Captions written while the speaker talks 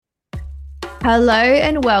Hello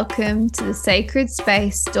and welcome to the Sacred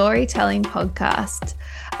Space Storytelling Podcast,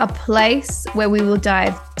 a place where we will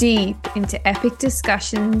dive deep into epic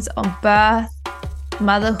discussions on birth,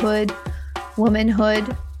 motherhood,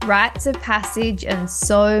 womanhood, rites of passage, and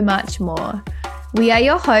so much more. We are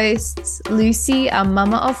your hosts, Lucy, a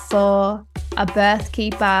mama of four, a birth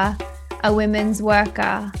keeper, a women's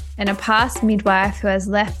worker, and a past midwife who has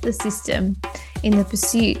left the system in the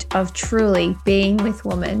pursuit of truly being with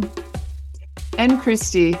woman. And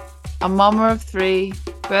Kristy, a mama of three,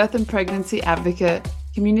 birth and pregnancy advocate,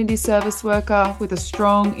 community service worker with a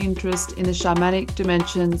strong interest in the shamanic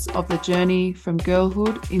dimensions of the journey from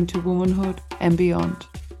girlhood into womanhood and beyond.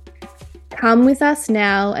 Come with us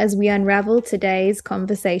now as we unravel today's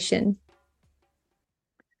conversation.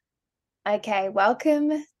 Okay,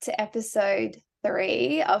 welcome to episode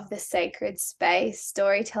 3 of the Sacred Space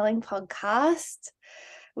Storytelling Podcast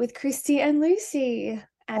with Kristy and Lucy.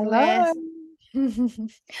 And Hello.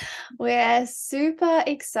 we're super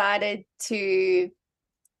excited to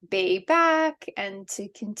be back and to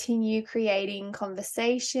continue creating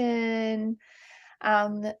conversation.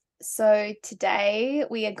 So today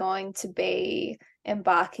we are going to be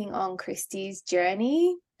embarking on Kristy's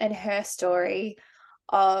journey and her story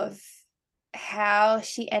of how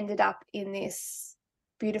she ended up in this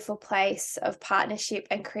beautiful place of partnership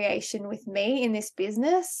and creation with me in this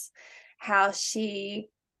business, how she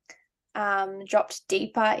dropped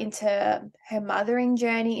deeper into her mothering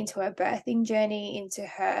journey, into her birthing journey, into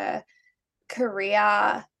her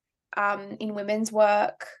career in women's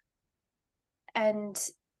work, and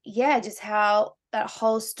just how that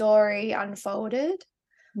whole story unfolded.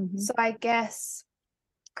 Mm-hmm. So I guess,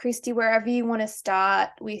 Kristy, wherever you want to start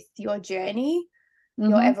with your journey,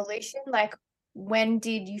 your evolution, like when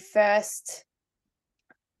did you first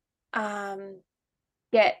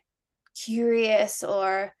get curious,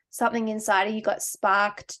 or something inside of you got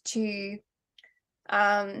sparked to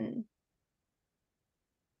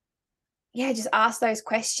just ask those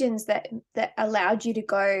questions that allowed you to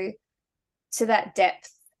go to that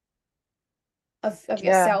depth of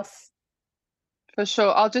yourself? For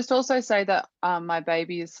sure. I'll just also say that my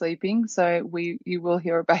baby is sleeping, so you will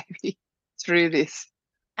hear a baby through this.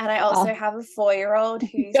 And I also have a 4-year-old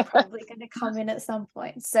who's probably going to come in at some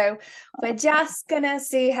point. So we're just going to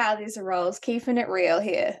see how this rolls, keeping it real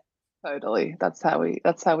here. Totally. That's how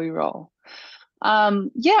we roll. I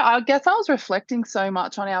guess I was reflecting so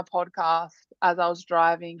much on our podcast as I was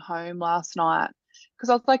driving home last night, because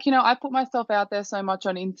I was like, I put myself out there so much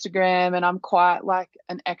on Instagram, and I'm quite like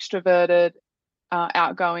an extroverted,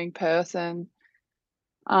 outgoing person.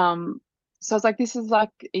 So I was like, this is like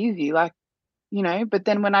easy, like, but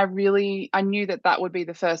then when I knew that would be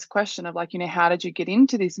the first question of like, how did you get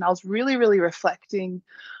into this? And I was really, really reflecting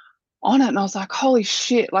on it, and I was like, holy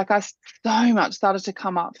shit, like so much started to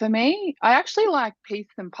come up for me. I actually like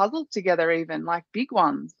pieced some puzzles together, even like big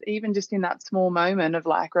ones, even just in that small moment of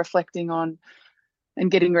like reflecting on and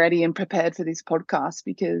getting ready and prepared for this podcast,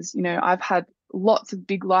 because, I've had lots of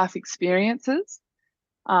big life experiences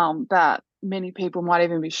that many people might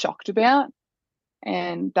even be shocked about,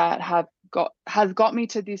 and that has got me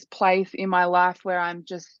to this place in my life where I'm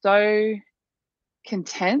just so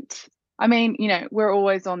content. I mean, we're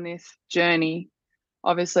always on this journey.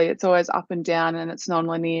 Obviously, it's always up and down, and it's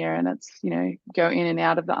non-linear, and it's, go in and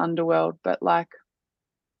out of the underworld. But like,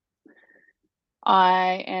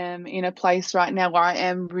 I am in a place right now where I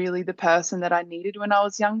am really the person that I needed when I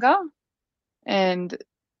was younger. And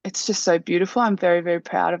it's just so beautiful. I'm very, very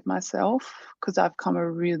proud of myself because I've come a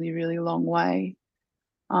really, really long way.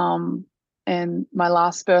 And my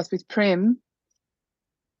last birth with Prim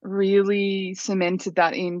really cemented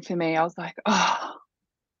that in for me. I was like, oh,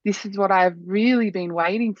 this is what I've really been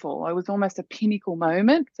waiting for. It was almost a pinnacle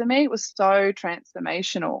moment for me. It was so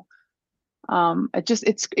transformational.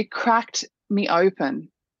 It cracked me open,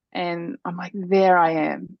 and I'm like, there I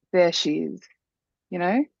am. There she is.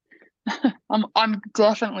 I'm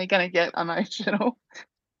definitely going to get emotional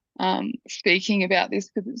speaking about this,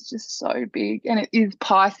 because it's just so big, and it is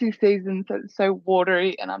Pisces season, so it's so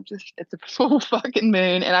watery, and it's a full fucking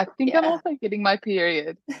moon, and I think I'm also getting my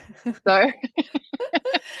period. So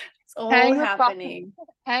it's all happening.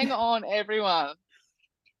 Hang on, everyone.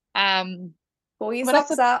 Pull your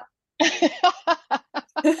socks up.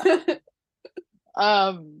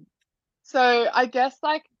 So I guess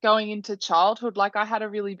like going into childhood, like I had a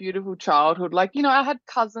really beautiful childhood. Like, I had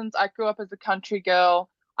cousins. I grew up as a country girl.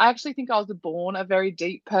 I actually think I was born a very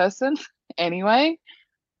deep person anyway.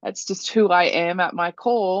 That's just who I am at my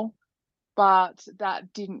core. But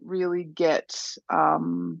that didn't really get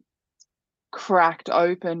cracked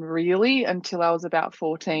open really until I was about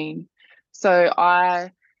 14. So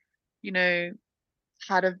I, you know,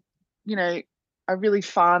 had a, you know, a really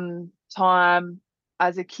fun time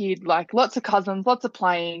as a kid, like lots of cousins, lots of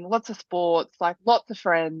playing, lots of sports, like lots of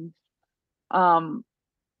friends. Um,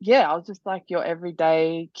 yeah, I was just like your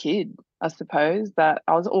everyday kid, I suppose, that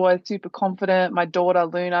I was always super confident. My daughter,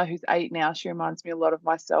 Luna, who's 8 now, she reminds me a lot of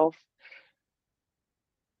myself.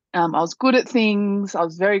 I was good at things. I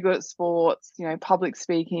was very good at sports, public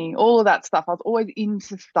speaking, all of that stuff. I was always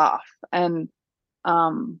into stuff and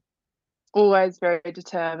um, always very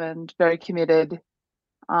determined, very committed.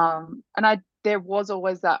 And there was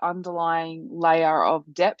always that underlying layer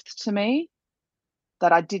of depth to me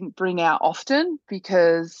that I didn't bring out often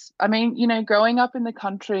because, I mean, growing up in the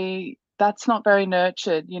country, that's not very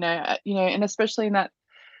nurtured, and especially in that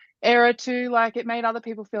era too, like it made other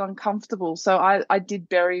people feel uncomfortable. So I did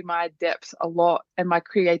bury my depth a lot and my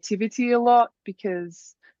creativity a lot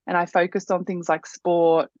and I focused on things like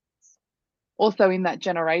sport. Also in that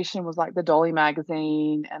generation was like the Dolly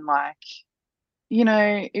magazine and like,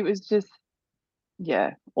 it was just,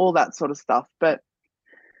 yeah, all that sort of stuff. But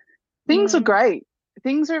things were Mm, great.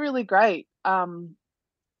 Things were really great.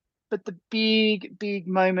 But the big, big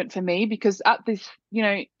moment for me, because at this,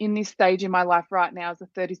 in this stage in my life right now as a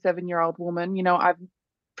 37-year-old woman, I've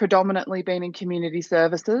predominantly been in community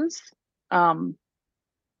services, um,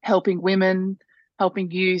 helping women,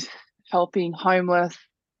 helping youth, helping homeless,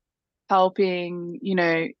 helping,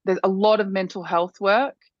 there's a lot of mental health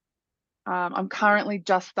work. I'm currently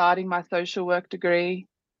just starting my social work degree.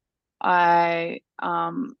 I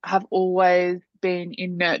have always been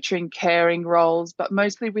in nurturing, caring roles, but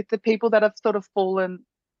mostly with the people that have sort of fallen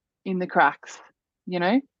in the cracks, you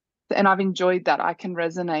know, and I've enjoyed that. I can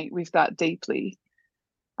resonate with that deeply.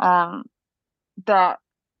 Um, that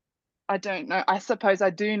I don't know. I suppose I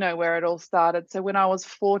do know where it all started. So when I was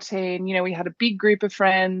 14, we had a big group of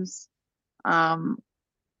friends, um,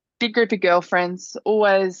 big group of girlfriends,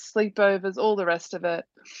 always sleepovers, all the rest of it.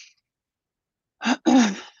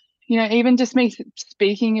 Even just me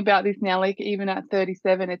speaking about this now, like even at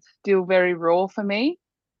 37, it's still very raw for me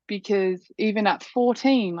because even at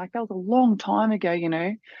 14, like that was a long time ago,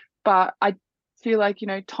 but I feel like,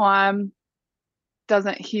 time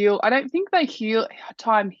doesn't heal. I don't think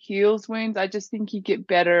time heals wounds. I just think you get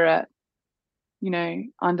better at,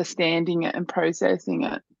 understanding it and processing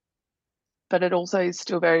it. But it also is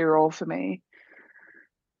still very raw for me.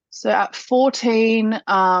 So at 14,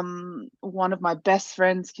 one of my best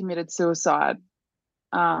friends committed suicide.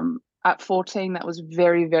 At 14, that was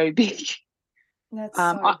very, very big. that's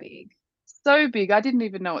so big. So big. I didn't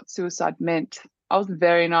even know what suicide meant. I was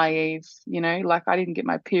very naive, like I didn't get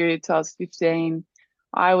my period till I was 15.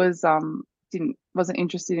 I didn't wasn't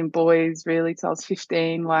interested in boys really till I was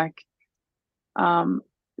 15. Like,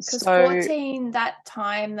 Because so 14, that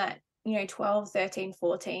time, that 12, 13,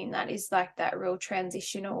 14, that is like that real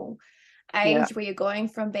transitional yeah, age where you're going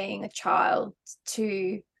from being a child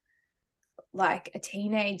to like a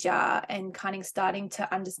teenager and kind of starting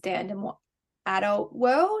to understand a more adult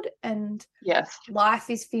world, and yes, life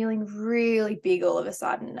is feeling really big all of a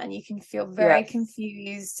sudden, and you can feel very yes,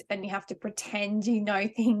 confused and you have to pretend you know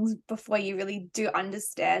things before you really do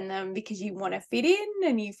understand them because you want to fit in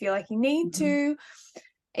and you feel like you need hmm, to.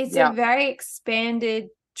 It's a yeah, very expanded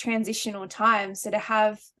transitional time, so to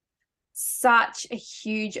have such a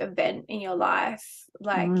huge event in your life,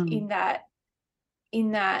 like mm.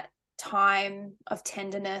 in that time of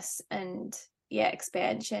tenderness and yeah,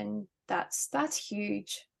 expansion, that's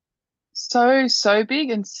huge. So big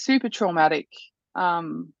and super traumatic.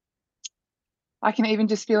 Um, I can even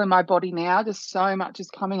just feel in my body now, just so much is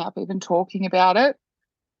coming up, even talking about it.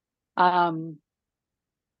 Um,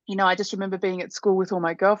 I just remember being at school with all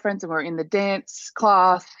my girlfriends and we're in the dance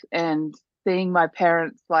class and seeing my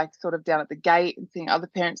parents like sort of down at the gate and seeing other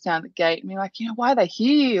parents down at the gate and being like, why are they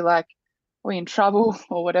here? Like, are we in trouble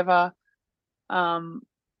or whatever? Um,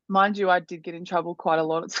 Mind you, I did get in trouble quite a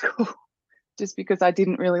lot at school just because I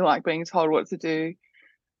didn't really like being told what to do.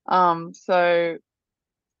 So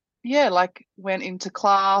yeah, like went into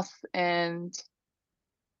class and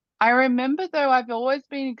I remember though I've always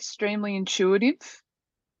been extremely intuitive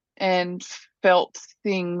and felt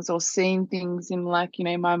things or seen things in like,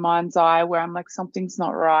 my mind's eye where I'm like, something's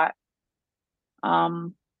not right.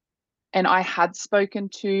 Um, and I had spoken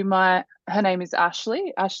to her name is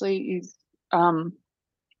Ashley. Ashley is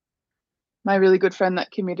my really good friend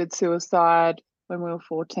that committed suicide when we were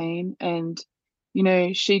 14. And,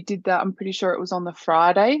 she did that. I'm pretty sure it was on the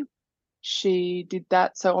Friday. She did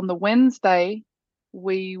that. So on the Wednesday,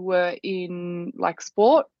 we were in like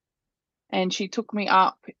sport and she took me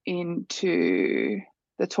up into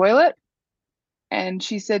the toilet And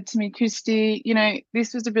she said to me, Kristy, you know,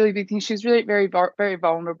 this was a really big thing. She was really very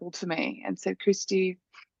vulnerable to me and said, Kristy,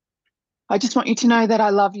 I just want you to know that I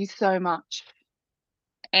love you so much.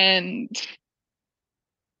 And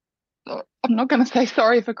I'm not going to say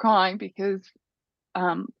sorry for crying because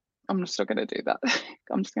um, I'm just not going to do that.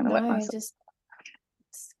 I'm just going to let No, myself. just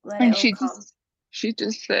let it And all come. she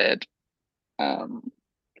just said, um,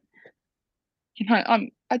 you know,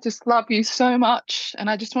 I just love you so much, and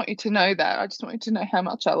I just want you to know that. I just want you to know how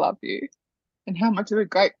much I love you, and how much of a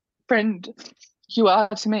great friend you are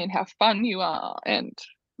to me, and how fun you are. And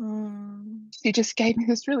she just gave me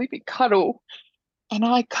this really big cuddle, and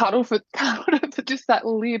I cuddled her for just that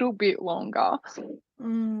little bit longer.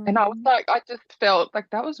 And I was Mm. like, I just felt like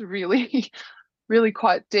that was really, really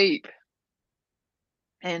quite deep.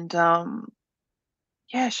 And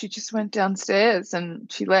yeah, she just went downstairs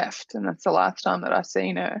and she left, and that's the last time that I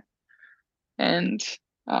seen her. And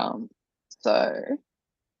um, so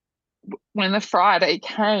when the Friday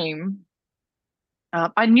came,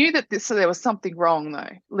 I knew that so there was something wrong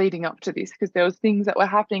though leading up to this, because there was things that were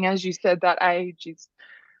happening. As you said, that age is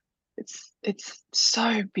it's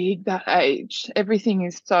so big, that age. Everything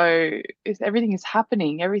is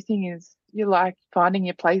happening. Everything is, you're like finding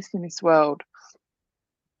your place in this world.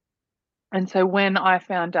 And so when I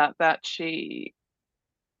found out that she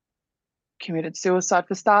committed suicide,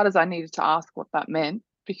 for starters, I needed to ask what that meant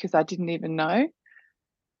because I didn't even know.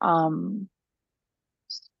 Um,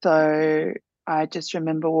 so I just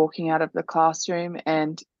remember walking out of the classroom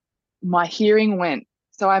and my hearing went.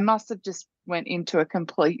 So I must have just went into a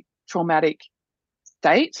complete traumatic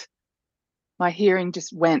state. My hearing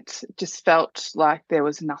just went, just felt like there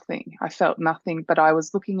was nothing. I felt nothing, but I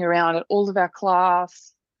was looking around at all of our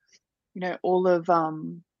class, you know, all of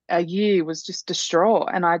our year was just distraught,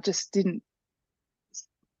 and I just didn't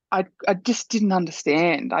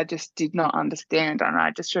understand. I just did not understand. And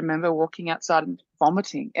I just remember walking outside and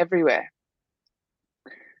vomiting everywhere.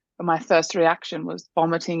 And my first reaction was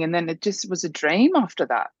vomiting. And then it just was a dream after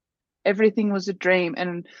that. Everything was a dream.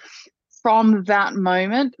 And from that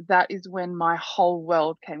moment, that is when my whole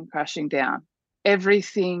world came crashing down.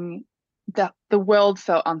 Everything, that the world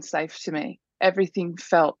felt unsafe to me. Everything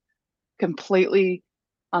felt completely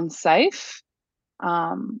unsafe.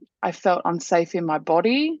 I felt unsafe in my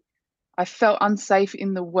body. I felt unsafe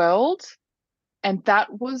in the world. And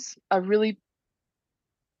that was a really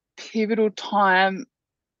pivotal time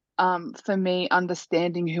for me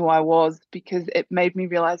understanding who I was, because it made me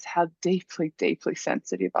realize how deeply, deeply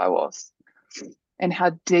sensitive I was, and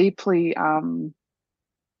how deeply,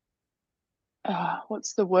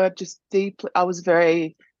 what's the word? Just deeply, I was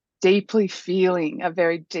very deeply feeling, a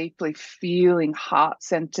very deeply feeling,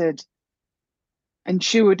 heart-centered,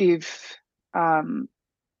 intuitive, um,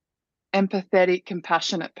 empathetic,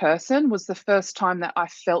 compassionate person. Was the first time that I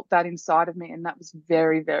felt that inside of me. And that was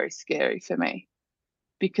very, very scary for me,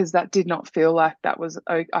 because that did not feel like that was,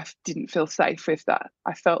 I didn't feel safe with that.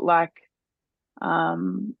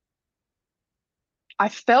 Um, I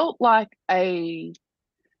felt like a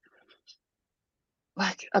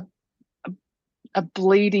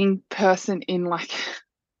bleeding person in like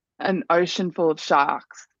an ocean full of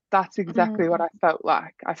sharks. That's exactly what Mm. I felt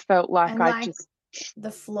like. I felt like And I like just,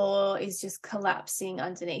 the floor is just collapsing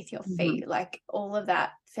underneath your mhm, feet, like all of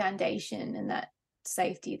that foundation and that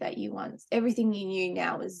safety that you once, everything you knew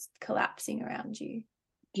now is collapsing around you.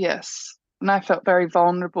 yes. And I felt very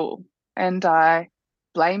vulnerable. And I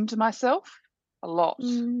blamed myself a lot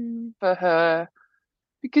Mm. for her,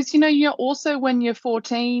 because, you know, you're also, when you're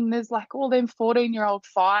 14, there's like all them 14-year-old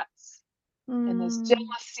fights, and there's Mm.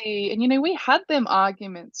 jealousy. And, you know, we had them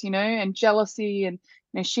arguments, you know, and jealousy. And,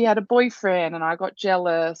 you know, she had a boyfriend and I got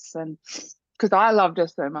jealous, and because I loved her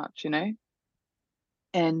so much, you know,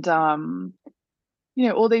 and, you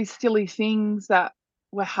know, all these silly things that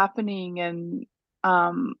were happening. And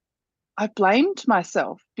um, I blamed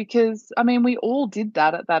myself because, I mean, we all did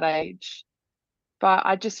that at that age, but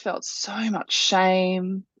I just felt so much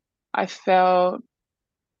shame. I felt,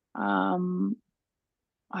 um,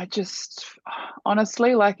 I just,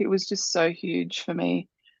 honestly, like it was just so huge for me.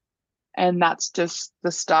 And that's just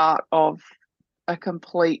the start of a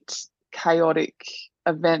complete chaotic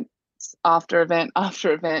event after event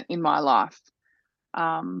after event in my life.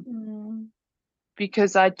 Um, Mm.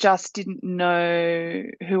 because I just didn't know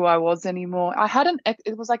who I was anymore.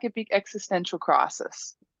 It was like a big existential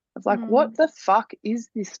crisis. I was like, what Mm. the fuck is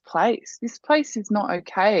this place? This place is not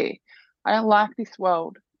okay. I don't like this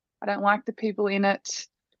world. I don't like the people in it.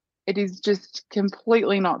 It is just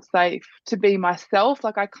completely not safe to be myself.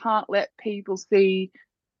 Like, I can't let people see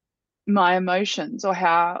my emotions or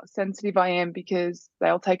how sensitive I am because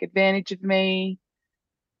they'll take advantage of me.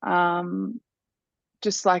 Um,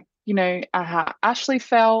 just like, how Ashley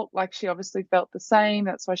felt, like she obviously felt the same.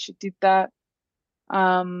 That's why she did that.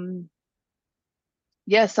 Um,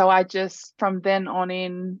 yeah, so I just, from then on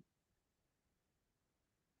in,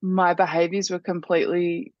 my behaviors were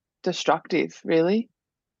completely destructive, really.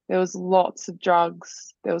 There was lots of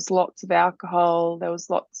drugs, there was lots of alcohol, there was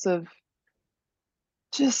lots of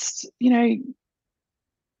just,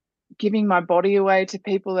 giving my body away to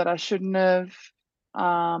people that I shouldn't have.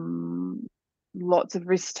 Um, Lots of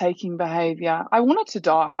risk-taking behavior. I wanted to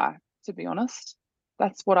die, to be honest.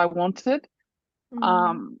 That's what I wanted. Mm.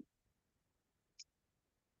 Um,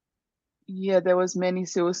 yeah, there was many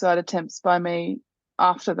suicide attempts by me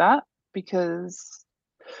after that because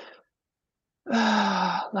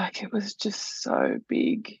like it was just so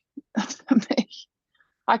big for me.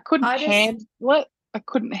 I couldn't I just, handle it. I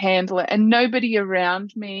couldn't handle it. And nobody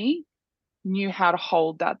around me knew how to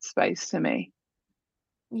hold that space for me.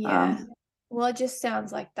 yeah. Um, Well, it just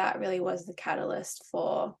sounds like that really was the catalyst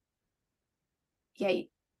for, yeah,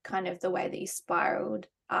 kind of the way that you spiraled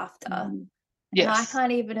after. mhm. And I Yes.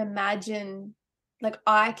 can't even imagine, like,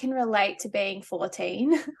 I can relate to being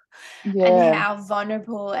 14 and Yeah. how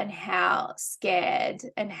vulnerable and how scared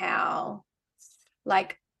and how,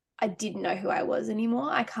 like, I didn't know who I was anymore.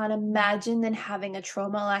 I can't imagine then having a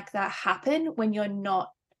trauma like that happen when you're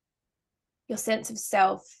not, your sense of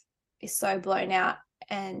self is so blown out,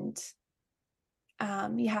 and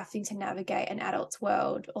you're having to navigate an adult's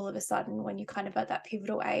world all of a sudden when you're kind of at that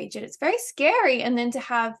pivotal age. And it's very scary. And then to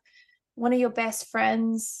have one of your best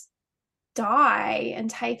friends die and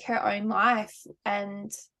take her own life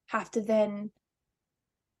and have to then,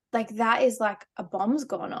 like, that is like a bomb's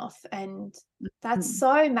gone off, and that's Mm.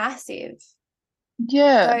 so massive.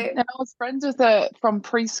 Yeah. So And I was friends with her from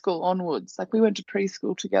preschool onwards. Like we went to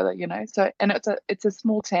preschool together, So and it's a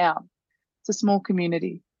small town. It's a small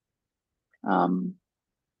community. Um,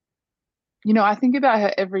 I think about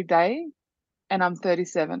her every day and I'm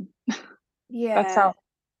 37. That's yeah. how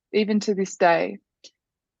even to this day.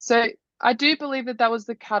 So I do believe that that was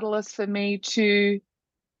the catalyst for me to,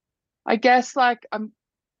 I guess, like I'm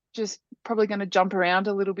just probably going to jump around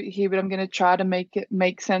a little bit here, but I'm going to try to make it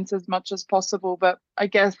make sense as much as possible. But I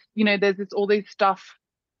guess, there's all these stuff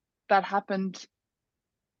that happened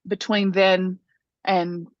between then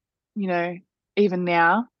and, you know, even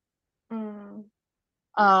now. Mm.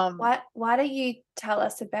 Um, Why don't you tell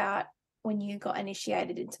us about when you got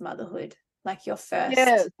initiated into motherhood, like your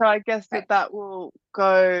yeah, first. so I guess Right. that will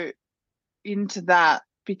go into that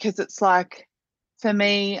because it's like for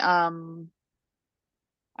me, I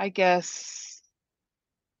guess,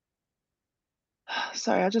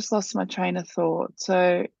 sorry, I just lost my train of thought.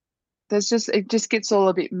 So it just gets all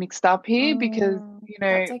a bit mixed up here because,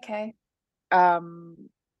 That's okay. um,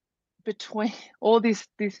 between all this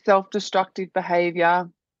self-destructive behavior,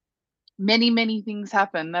 many things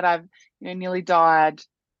happen that I've, nearly died,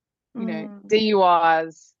 Mm,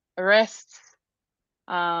 DUIs, arrests,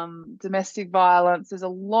 domestic violence. There's a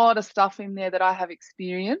lot of stuff in there that I have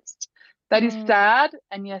experienced. That is mm. sad,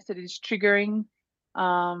 and yes, it is triggering.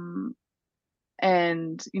 Um,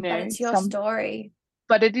 and But it's your story.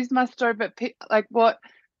 but it is my story. But like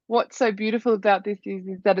what's so beautiful about this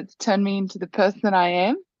is that it's turned me into the person I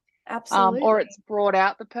am. Or it's Absolutely. brought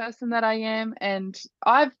out the person that I am. And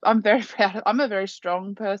I'm very proud. I'm a very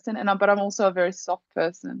strong person, but I'm also a very soft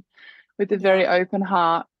person with a very Yeah. open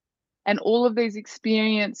heart. And all of these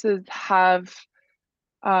experiences have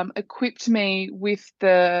equipped me with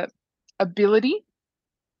the ability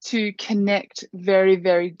to connect very,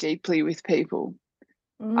 very deeply with people.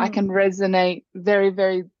 I can Mm, resonate very,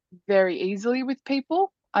 very, very easily with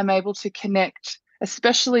people. I'm able to connect,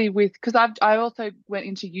 especially with because I also went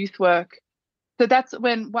into youth work. So that's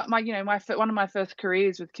when what my one of my first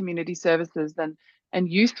careers with community services and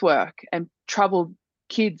youth work and troubled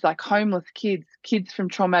kids like homeless kids from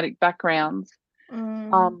traumatic backgrounds.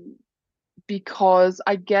 mm. Um, because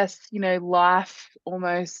I guess, life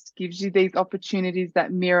almost gives you these opportunities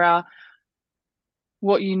that mirror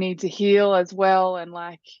what you need to heal as well. And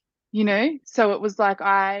like, so it was like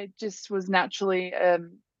I just was naturally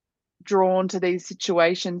drawn to these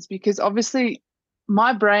situations because obviously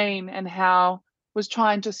my brain and how was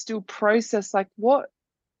trying to still process like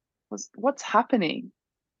what's happening?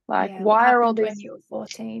 Like, Yeah. What why are all happened when these you were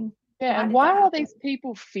 14? yeah, Why and did why that are all happen? these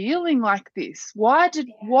people feeling like this? Yeah.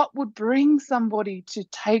 What would bring somebody to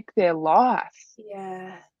take their life?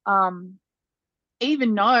 Yeah. Um,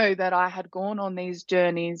 Even know that I had gone on these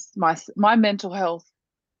journeys, my mental health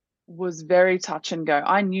was very touch and go.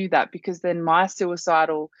 I knew that because then my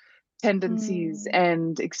suicidal tendencies Mm.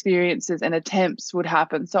 and experiences and attempts would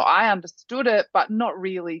happen. So I understood it, but not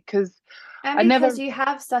really, because And I never. because you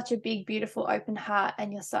have such a big, beautiful, open heart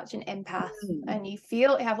and you're such an empath Mm.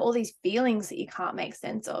 and have all these feelings that you can't make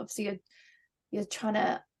sense of. So you're trying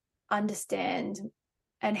to understand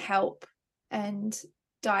and help and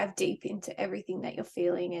dive deep into everything that you're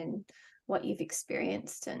feeling and what you've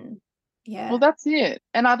experienced. And Well, yeah. that's it.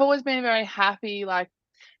 And I've always been very happy, like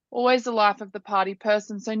always the life of the party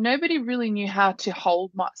person. So nobody really knew how to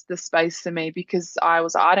hold the space for me, because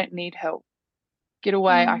I don't need help. Get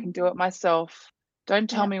away. I can Mm. do it myself. Don't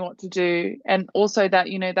tell Yeah. me what to do. And also that,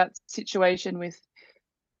 that situation with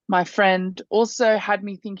my friend also had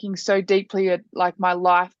me thinking so deeply at like my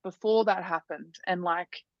life before that happened. And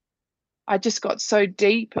like, I just got so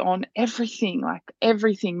deep on everything, like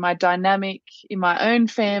everything, my dynamic in my own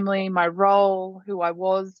family, my role, who I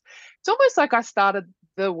was. It's almost like I started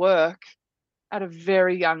the work at a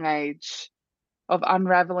very young age of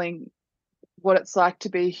unraveling what it's like to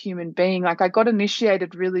be a human being. Like I got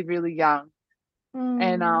initiated really, really young,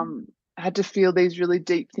 and Mm. had to feel these really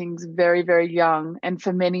deep things very, very young, and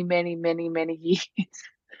for many, many, many, many years.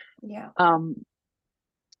 Yeah. Um,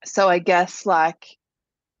 so I guess like,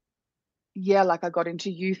 yeah, like I got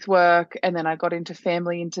into youth work, and then I got into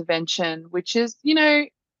family intervention, which is,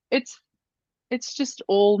 it's it's just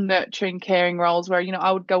all nurturing, caring roles where,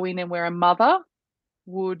 I would go in and where a mother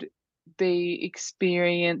would be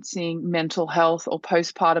experiencing mental health or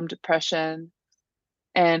postpartum depression,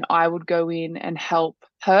 and I would go in and help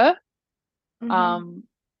her, Mm-hmm. um,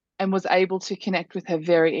 and was able to connect with her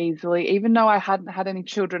very easily, even though I hadn't had any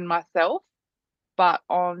children myself, but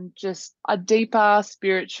on just a deeper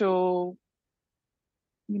spiritual,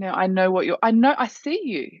 I see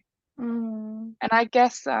you. Mm. And I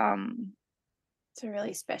guess, It's a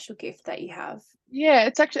really special gift that you have. yeah,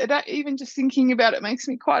 it's actually that, even just thinking about it makes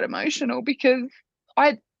me quite emotional, because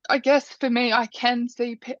I, I guess for me, I can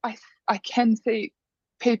see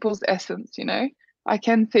people's essence, I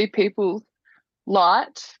can see people's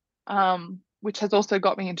light, which has also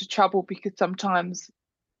got me into trouble, because sometimes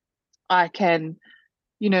I can,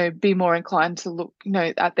 be more inclined to look,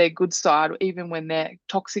 at their good side, even when they're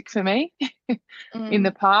toxic for me in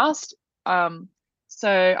the Mm. past. Um,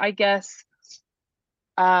 so I guess,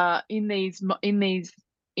 in these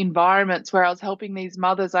environments where I was helping these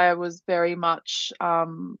mothers, I was very much,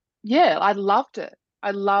 yeah, I loved it.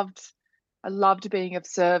 I loved I loved being of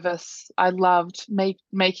service. I loved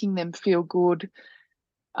making them feel good.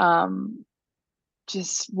 Um,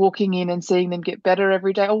 just walking in and seeing them get better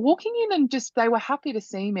every day, or walking in and just they were happy to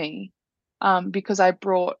see me, because I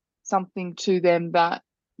brought something to them that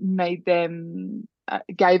made them,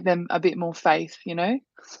 gave them a bit more faith,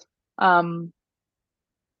 Um,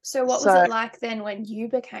 So what was so it like then when you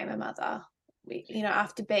became a mother?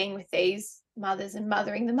 After being with these mothers and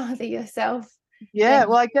mothering the mother yourself, yeah, then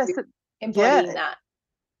well, I guess you yeah, embodying that.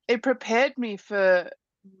 it prepared me for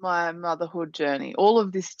my motherhood journey. All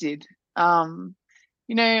of this did. Um,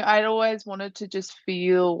 I'd always wanted to just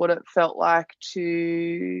feel what it felt like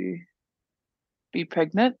to be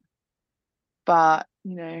pregnant, but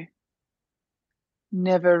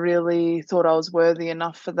never really thought I was worthy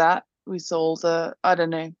enough for that, with all the, I don't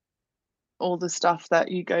know, all the stuff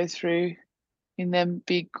that you go through in them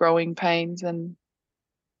big growing pains and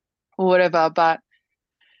whatever. But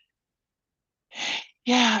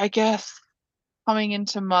yeah, I guess coming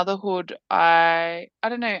into motherhood, I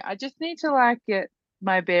don't know, I just need to like get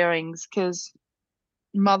my bearings, because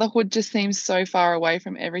motherhood just seems so far away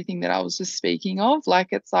from everything that I was just speaking of. Like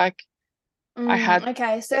it's like I had,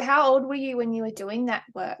 Okay, so how old were you when you were doing that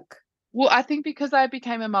work? well, I think because I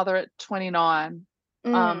became a mother at 29,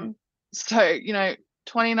 um, Mm, so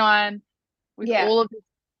 29, with yeah. all of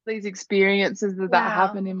these experiences that Wow.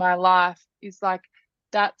 happened in my life, is like,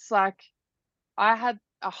 that's like, I had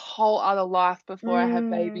a whole other life before I had Mm.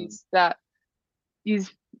 babies. That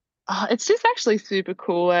is, it's just actually super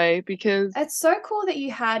cool, because It's so cool that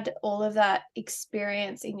you had all of that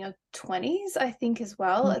experience in your 20s, I think, as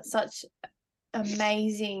well. It's such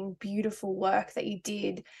amazing, beautiful work that you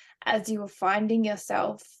did as you were finding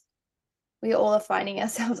yourself. We all are finding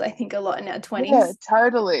ourselves, I think, a lot in our yeah, 20s.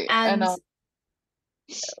 totally. And And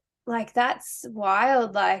like, that's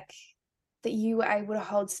wild, like, that you were able to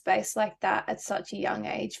hold space like that at such a young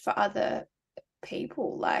age for other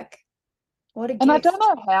people. Like, what a I don't gift.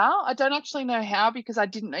 know how. I don't actually know how, because I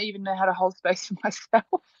didn't even know how to hold space for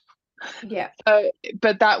myself. Yeah. So,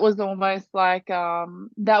 but that was almost like,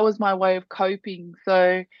 that was my way of coping.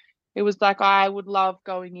 So it was like I would love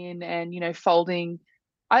going in and, folding.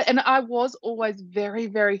 I was always very,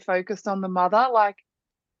 very focused on the mother. Like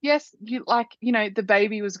yes, you like, the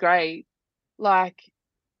baby was great. Like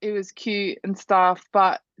it was cute and stuff,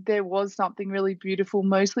 but there was something really beautiful,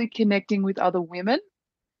 mostly connecting with other women.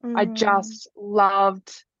 I Mm, just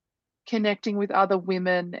loved connecting with other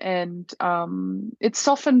women, and it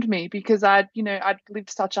softened me because I'd lived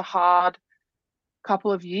such a hard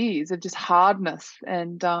couple of years of just hardness,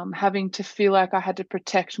 and having to feel like I had to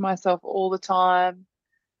protect myself all the time,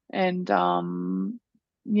 and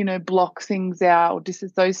block things out or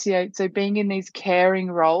disassociate. So being in these caring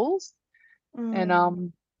roles, and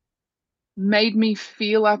mm, made me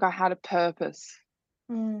feel like I had a purpose.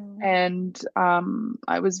 mm, And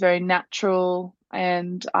I was very natural,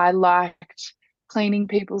 and I liked cleaning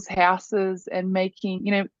people's houses and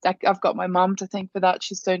making, like I've got my mum to thank for that.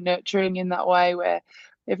 She's so nurturing in that way, where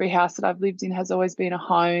every house that I've lived in has always been a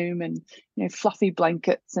home, and fluffy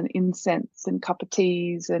blankets and incense and cup of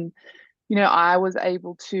teas, and I was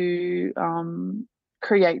able to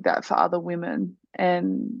create that for other women.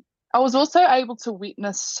 And I was also able to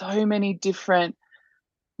witness so many different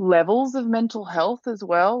levels of mental health as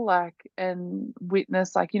well, like, and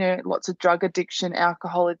witness, like, lots of drug addiction,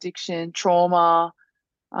 alcohol addiction, trauma.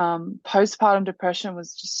 Postpartum depression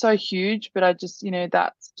was just so huge, but I just,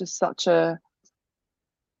 that's just such a,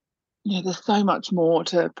 there's so much more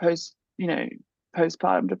to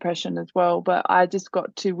postpartum depression as well. But I just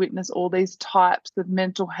got to witness all these types of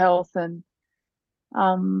mental health, and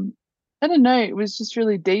um, I don't know, it was just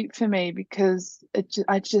really deep for me because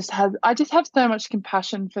I just have so much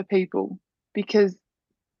compassion for people, because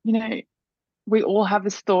you know we all have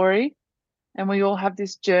a story, and we all have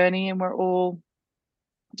this journey, and we're all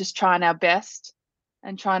just trying our best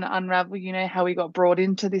and trying to unravel, how we got brought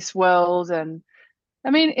into this world. And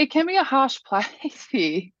I mean, it can be a harsh place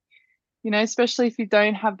here, especially if you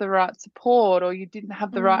don't have the right support, or you didn't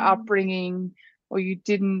have the right mm, upbringing, or you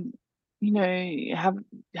didn't,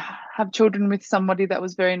 have children with somebody that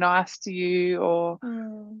was very nice to you, or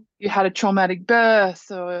mm. you had a traumatic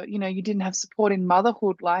birth, or you didn't have support in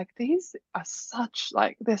motherhood. Like, these are such,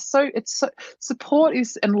 like, they're so it's so support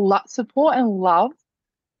and love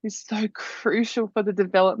is so crucial for the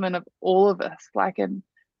development of all of us, like, and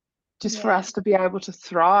just for Yeah. us to be able to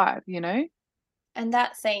thrive. And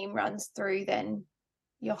that theme runs through then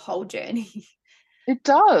your whole journey. It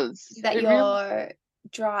does, That it really. your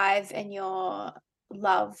drive and your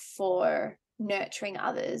love for nurturing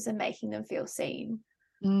others and making them feel seen.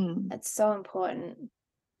 Mm. That's so important.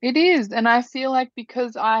 It is. And I feel like,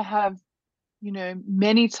 because I have,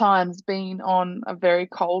 many times been on a very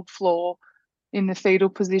cold floor in the fetal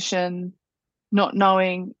position, not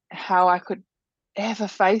knowing how I could ever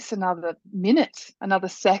face another minute, another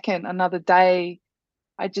second, another day.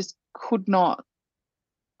 I just could not,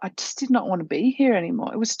 I just did not want to be here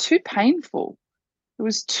anymore. It was too painful. It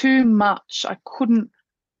was too much. I couldn't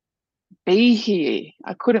be here.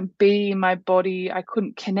 I couldn't be in my body. I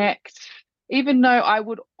couldn't connect. Even though I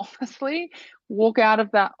would honestly walk out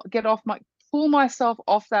of that, pull myself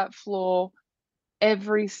off that floor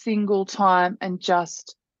every single time and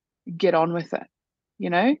just get on with it, you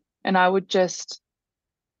know? And I would just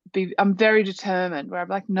I'm very determined, where I'm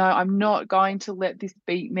like, no, I'm not going to let this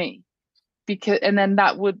beat me. And then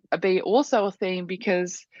that would be also a theme,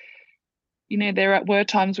 because, there were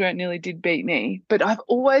times where it nearly did beat me, but I've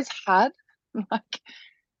always had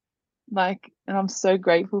like, and I'm so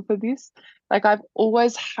grateful for this. Like, I've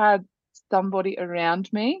always had somebody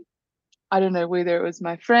around me. I don't know whether it was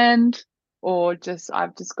my friend, or just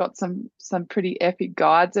I've just got some pretty epic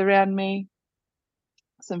guides around me,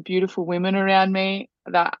 some beautiful women around me,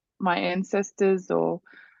 that my ancestors, or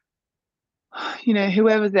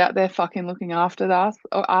whoever's out there fucking looking after us,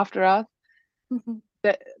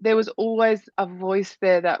 that there was always a voice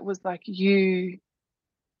there that was like, you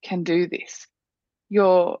can do this.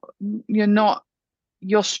 You're not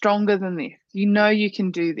you're stronger than this. You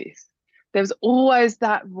can do this. There was always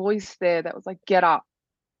that voice there that was like, get up,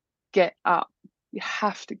 get up. You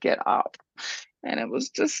have to get up. And it was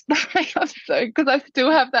just like, I'm so, because I still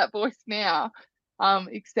have that voice now.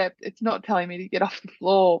 Except it's not telling me to get off the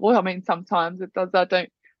floor. Well, I mean, sometimes it does. I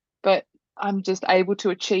don't, but I'm just able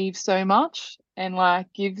to achieve so much, and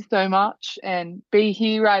like give so much, and be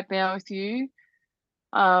here right now with you.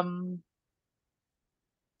 Um,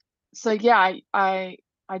 so yeah, I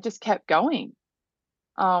just kept going.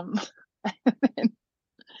 Um,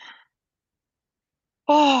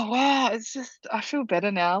 oh wow, it's just, I feel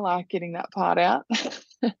better now, like getting that part out.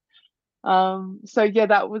 So yeah,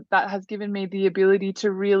 that has given me the ability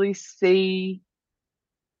to really see.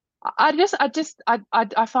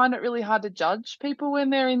 I find it really hard to judge people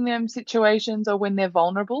when they're in them situations, or when they're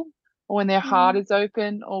vulnerable, or when their heart is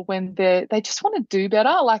open, or when they just want to do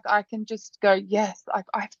better. Like I can just go, yes, like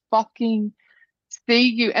I fucking see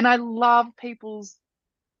you. And I love people's,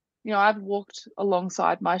 I've walked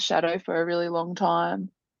alongside my shadow for a really long time.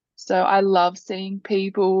 So I love seeing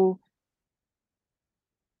people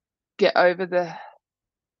get over the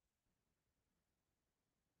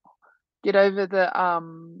get over the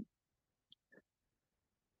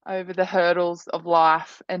over the hurdles of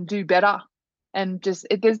life and do better. And just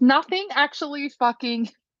there's nothing actually fucking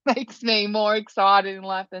makes me more excited in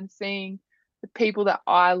life than seeing the people that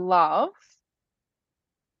I love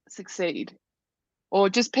succeed, or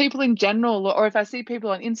just people in general, or if I see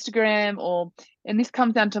people on Instagram, and this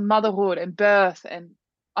comes down to motherhood and birth. And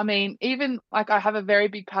I mean, even like I have a very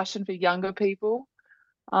big passion for younger people,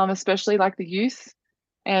 especially like the youth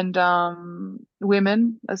and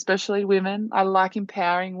women, especially women. I like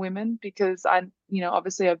empowering women because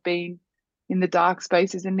obviously I've been in the dark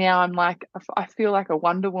spaces, and now I'm like, I feel like a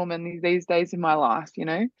Wonder Woman these days in my life.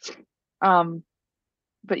 Um,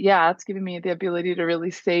 but yeah, it's given me the ability to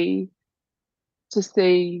really see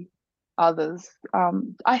others.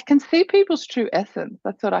 I can see people's true essence.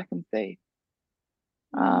 That's what I can see.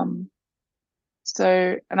 And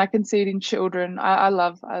I can see it in children. I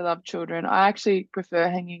love children. I actually prefer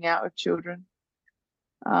hanging out with children,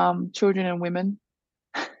 children and women.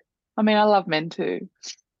 I mean, I love men too.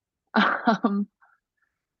 Um,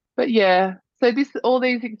 but yeah, so all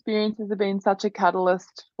these experiences have been such a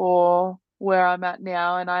catalyst for where I'm at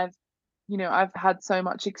now, and I've had so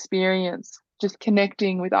much experience just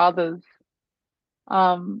connecting with others.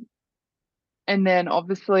 And then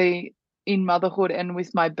obviously in motherhood and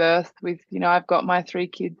with my birth, I've got my 3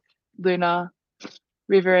 kids, Luna,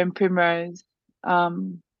 River, and Primrose.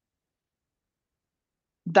 That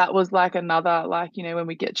was like another, like, when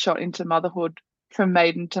we get shot into motherhood from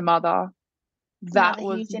maiden to mother, that Another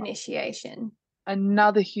was huge initiation.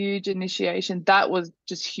 another huge initiation. That was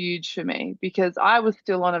just huge for me because I was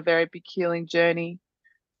still on a very big healing journey.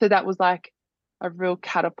 So that was like a real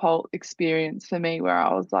catapult experience for me where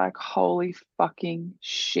I was like, holy fucking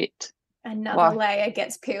shit. Another Like, layer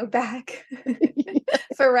gets peeled back.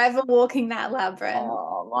 Forever walking that labyrinth.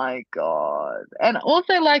 oh my God. And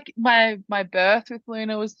also like my birth with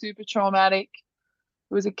Luna was super traumatic.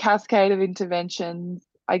 It was a cascade of interventions.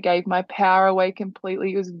 I gave my power away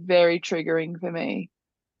completely. It was very triggering for me.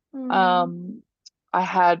 I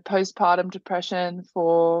had postpartum depression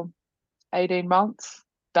for 18 months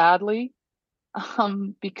badly,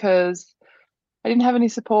 because I didn't have any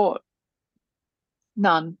support,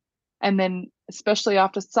 none. And then especially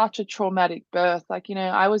after such a traumatic birth, like,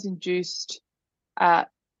 I was induced at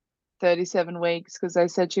 37 weeks because they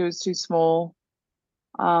said she was too small.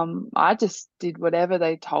 I just did whatever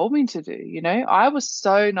they told me to do. I was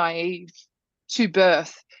so naive to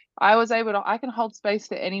birth. I can hold space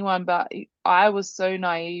for anyone, but I was so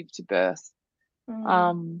naive to birth.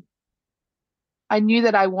 I knew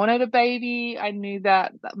that I wanted a baby. I knew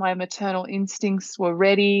that my maternal instincts were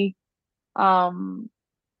ready.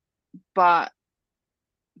 But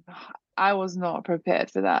I was not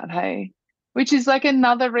prepared for that, hey. Which is like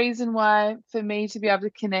another reason why for me to be able to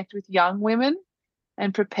connect with young women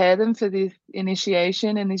and prepare them for this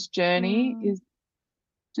initiation and this journey is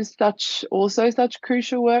just such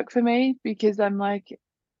crucial work for me, because I'm like,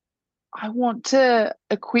 I want to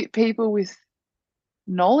equip people with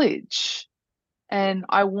knowledge, and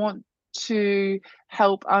I want to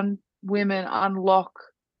help women unlock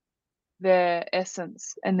their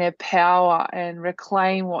essence and their power and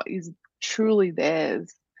reclaim what is truly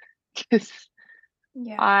theirs. Because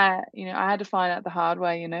I had to find out the hard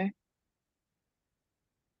way.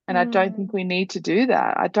 And I don't think we need to do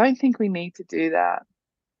that. I don't think we need to do that.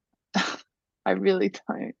 I really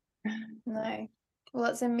don't. No.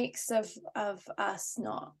 Well, it's a mix of us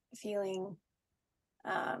not feeling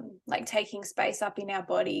like taking space up in our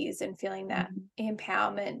bodies and feeling that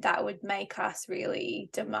empowerment that would make us really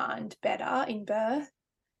demand better in birth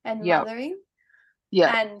and mothering.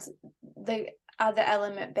 Yeah. And the other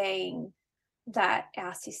element being that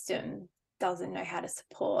our system doesn't know how to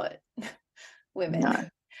support women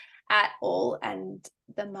at all, and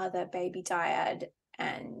the mother baby dyad.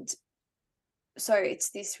 And so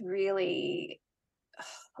it's this really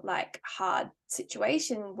like hard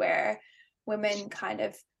situation where women kind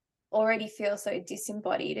of already feel so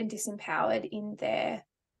disembodied and disempowered in their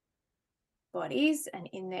bodies and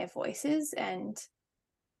in their voices, and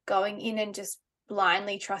going in and just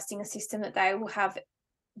blindly trusting a system that they will have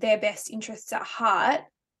their best interests at heart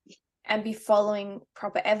and be following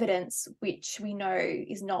proper evidence, which we know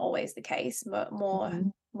is not always the case.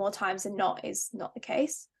 More times than not is not the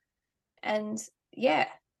case. And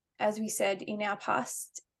as we said in our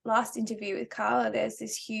last interview with Carla, there's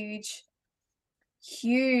this huge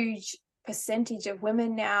percentage of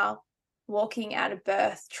women now walking out of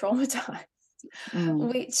birth traumatized,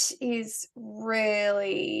 which is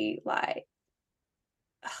really like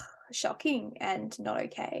shocking and not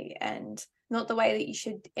okay, and not the way that you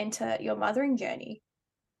should enter your mothering journey.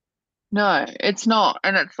 No, it's not.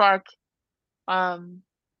 And it's like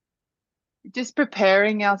just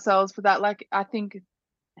preparing ourselves for that. Like, I think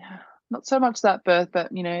not so much that birth,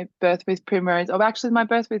 but birth with Primrose, or actually my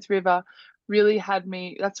birth with River really had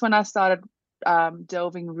me. That's when I started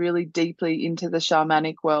delving really deeply into the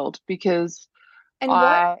shamanic world, because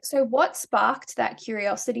what sparked that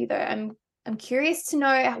curiosity though? I'm curious to know,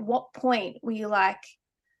 at what point were you like,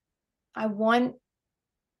 I want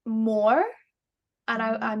more, and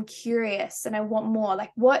I'm curious and I want more?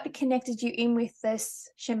 Like, what connected you in with this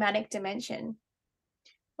shamanic dimension?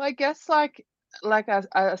 Well, I guess like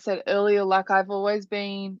I said earlier, like I've always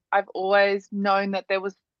known that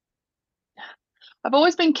I've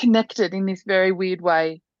always been connected in this very weird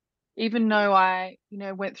way, even though I,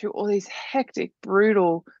 went through all these hectic,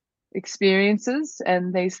 brutal experiences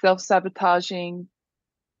and these self-sabotaging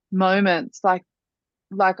moments. Like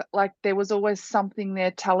there was always something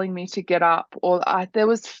there telling me to get up, or there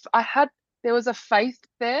was a faith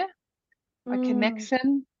there, a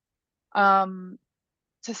connection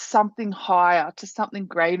to something higher, to something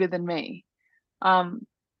greater than me.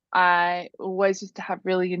 I always used to have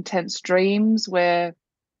really intense dreams where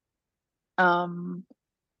they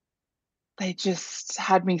just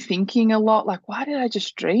had me thinking a lot, like, why did I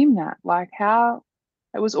just dream that? Like, how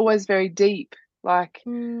it was always very deep. Like,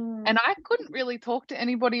 and I couldn't really talk to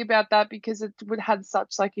anybody about that because it would had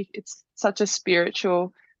such it's such a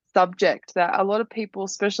spiritual subject that a lot of people,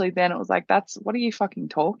 especially then, it was like, what are you fucking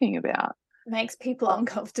talking about? Makes people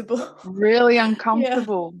uncomfortable. Really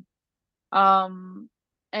uncomfortable. And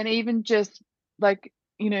even just like,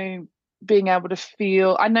 being able to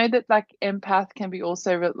feel, I know that like empath can be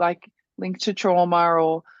also like linked to trauma,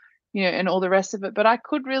 or and all the rest of it, but I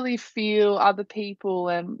could really feel other people,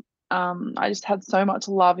 and I just had so much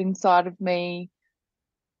love inside of me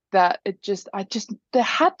that there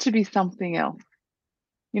had to be something else,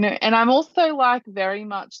 and I'm also like very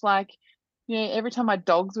much like, every time my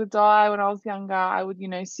dogs would die when I was younger, I would,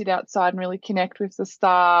 sit outside and really connect with the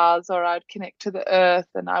stars, or I'd connect to the earth,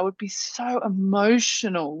 and I would be so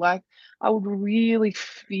emotional. Like, I would really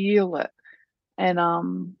feel it.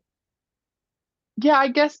 And yeah, I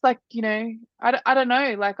guess like, I don't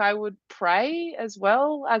know, like I would pray as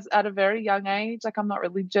well as at a very young age. Like, I'm not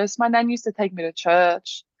religious. My nan used to take me to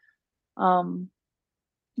church. But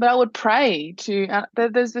I would pray to,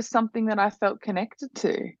 there's just something that I felt connected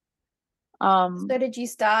to. So did you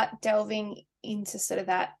start delving into sort of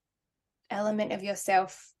that element of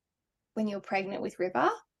yourself when you were pregnant with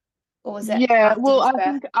River, or was it after his I birth?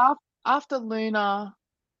 think after Luna,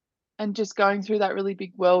 and just going through that really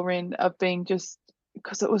big whirlwind of being just,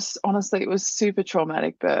 because it was super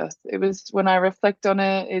traumatic birth. It was, when I reflect on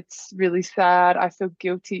it, it's really sad. I feel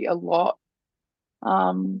guilty a lot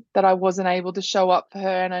that I wasn't able to show up for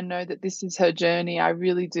her, and I know that this is her journey. I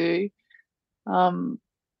really do.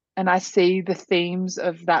 And I see the themes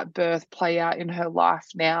of that birth play out in her life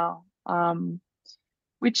now,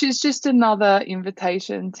 which is just another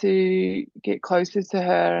invitation to get closer to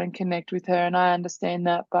her and connect with her. And I understand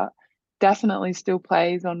that, but definitely still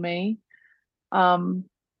plays on me. And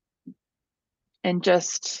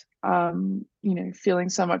just, feeling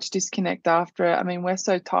so much disconnect after it. I mean, we're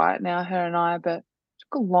so tight now, her and I, but it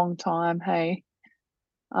took a long time, hey.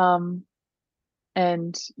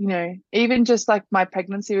 And, even just like my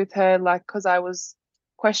pregnancy with her, like, because I was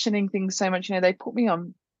questioning things so much, they put me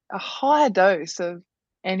on a higher dose of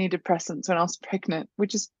antidepressants when I was pregnant,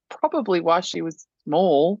 which is probably why she was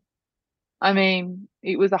small. I mean,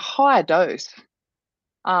 it was a higher dose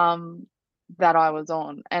that I was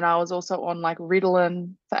on. And I was also on like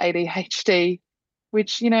Ritalin for ADHD,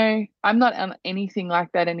 which, I'm not on anything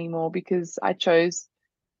like that anymore because I chose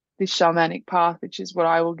this shamanic path, which is what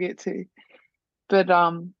I will get to. But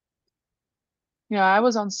I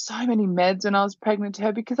was on so many meds when I was pregnant to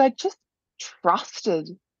her because I just trusted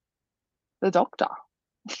the doctor.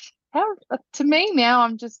 How, to me now,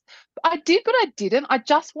 I did, but I didn't. I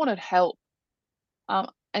just wanted help.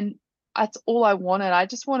 And that's all I wanted. I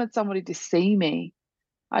just wanted somebody to see me.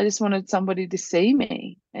 I just wanted somebody to see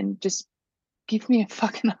me and just give me a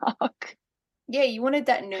fucking hug. Yeah, you wanted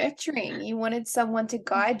that nurturing. You wanted someone to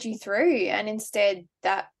guide you through, and instead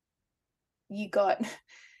that you got,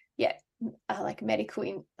 like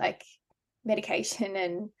medication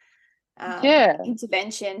and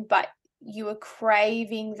intervention, but you were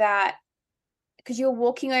craving that because you're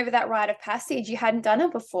walking over that rite of passage. You hadn't done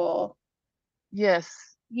it before.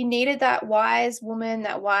 Yes. You needed that wise woman,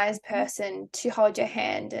 that wise person to hold your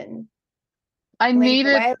hand and I lead the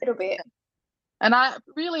needed, way a little bit. and I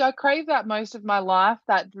crave that most of my life,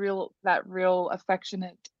 that real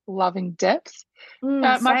affectionate, loving depth.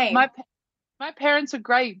 Mm, My same, my parents are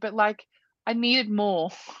great, but like I needed more.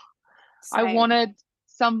 I same. wanted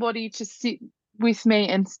somebody to sit with me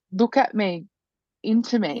and look at me,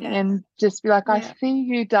 into me, Yeah, and just be like, I yeah. see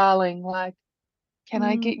you, darling. Like, can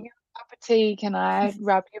I get Mm, you a cup of tea? Can I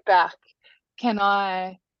rub your back? Can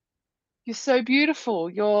I? You're so beautiful.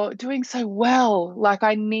 You're doing so well. Like,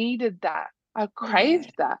 I needed that. I yeah.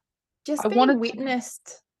 craved that. Just I being wanted to be,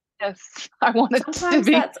 witnessed. yes, I wanted to Sometimes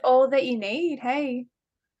be, that's all that you need. Hey.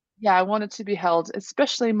 yeah, I wanted to be held,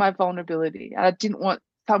 especially in my vulnerability. I didn't want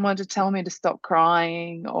someone to tell me to stop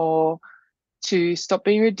crying or to stop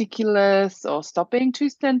being ridiculous or stop being too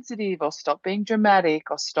sensitive or stop being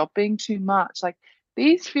dramatic or stop being too much. Like,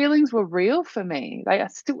 these feelings were real for me. They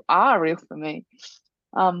still are real for me.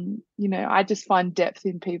 I just find depth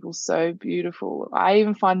in people so beautiful. I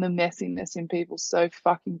even find the messiness in people so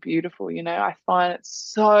fucking beautiful. I find it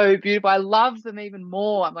so beautiful. I love them even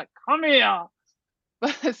more. I'm like, come here.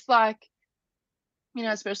 But it's like,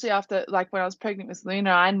 especially after, like, when I was pregnant with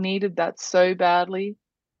Luna, I needed that so badly.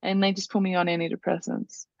 And they just put me on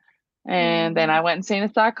antidepressants. And then I Mm, went and seen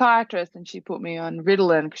a psychiatrist, and she put me on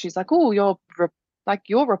Ritalin because she's like, "Oh, your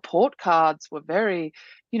report cards were very,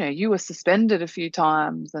 you were suspended a few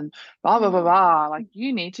times and blah blah blah mm. blah. Like,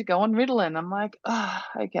 you need to go on Ritalin." I'm like, "Ah,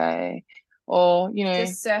 okay." Or,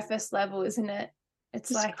 Just surface level, isn't it? It's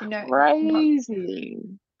just like, not crazy,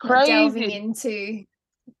 not delving crazy.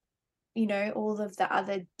 into, all of the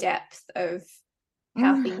other depth of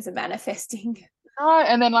how things are manifesting. Right.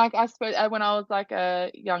 And then, like, I suppose when I was like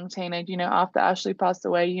a young teenager, after Ashley passed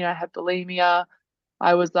away, I had bulimia.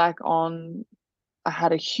 I was like I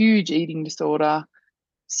had a huge eating disorder.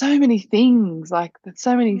 So many things, like, there's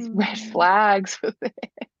so many red Mm, flags were there,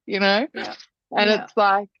 you know? yeah. And Yeah. it's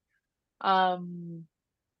like,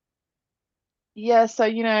 yeah, so,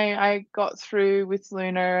 I got through with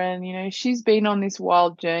Luna, and, she's been on this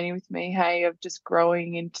wild journey with me, hey, of just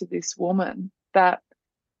growing into this woman that,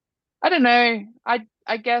 I don't know,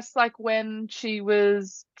 I guess, like, when she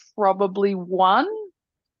was probably one,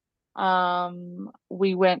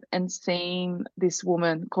 we went and seen this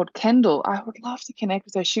woman called Kendall. I would love to connect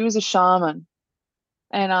with her. She was a shaman.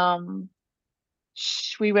 And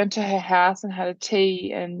we went to her house and had a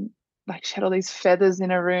tea, and, like, she had all these feathers in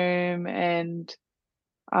her room, and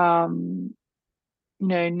um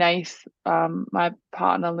Nath, my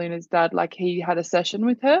partner Luna's dad, like, he had a session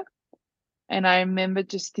with her, and I remember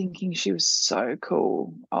just thinking she was so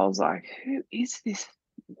cool. I was like, who is this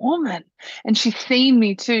woman? And she's seen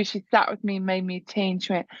me too. She sat with me and made me a tea, and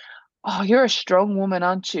she went, oh, you're a strong woman,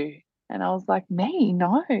 aren't you? And I was like, me?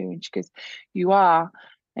 No. And she goes, you are.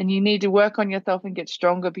 And you need to work on yourself and get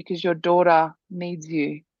stronger because your daughter needs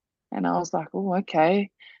you. And I was like, oh, okay.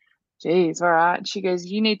 Geez, all right. And she goes,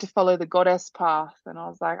 you need to follow the goddess path. And I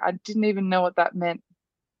was like, I didn't even know what that meant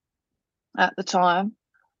at the time.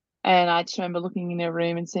 And I just remember looking in her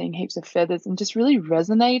room and seeing heaps of feathers and just really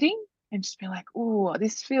resonating and just being like, oh,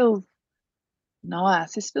 this feels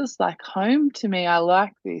nice. This feels like home to me. I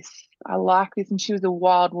like this. I like this. And she was a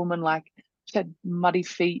wild woman. Like, she had muddy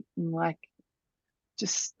feet, and, like,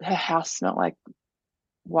 just her house smelled like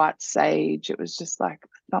white sage. It was just like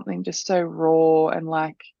something just so raw and,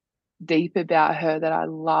 like, deep about her that I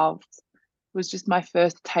loved. It was just my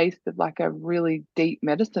first taste of, like, a really deep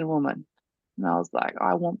medicine woman. And I was like,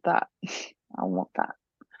 I want that. I want that.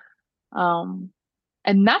 Um,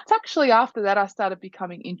 and that's actually after that I started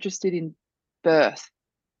becoming interested in birth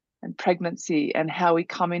and pregnancy and how we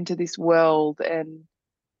come into this world and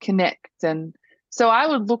connect. And so I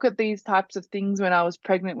would look at these types of things when I was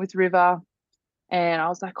pregnant with River, and I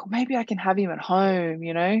was like, oh, maybe I can have him at home,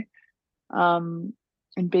 um,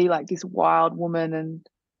 and be like this wild woman. And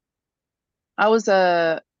I was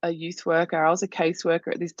a youth worker. I was a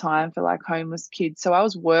caseworker at this time for, like, homeless kids. So I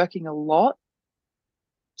was working a lot,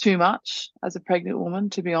 too much as a pregnant woman,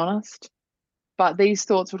 to be honest. But these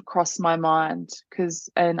thoughts would cross my mind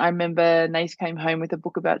and I remember Nath came home with a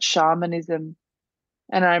book about shamanism,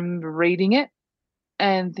 and I remember reading it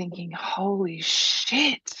and thinking, holy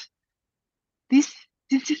shit, this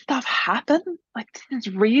does this stuff happen? Like, this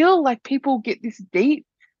is real? Like, people get this deep?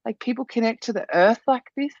 Like, people connect to the earth like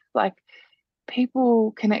this? Like,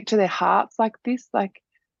 people connect to their hearts like this? Like,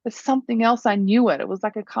 there's something else. I knew it. It was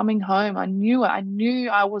like a coming home. I knew it. I knew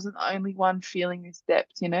I wasn't the only one feeling this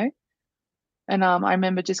depth, And I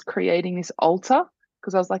remember just creating this altar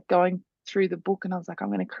because I was like going through the book and I was like, I'm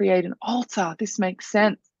going to create an altar. This makes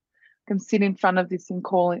sense. I can sit in front of this and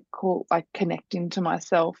call like connecting to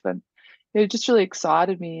myself. And it just really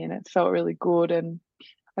excited me and it felt really good. And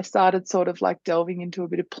I started sort of like delving into a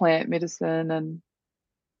bit of plant medicine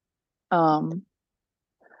um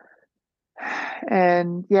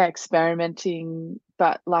and yeah, experimenting,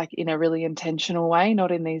 but like in a really intentional way,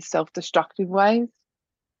 not in these self-destructive ways.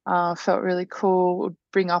 Felt really cool. It would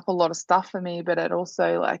bring up a lot of stuff for me, but it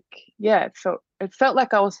also like, yeah, it felt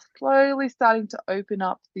like I was slowly starting to open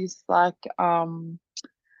up this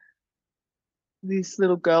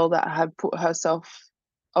little girl that had put herself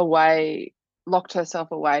away, locked herself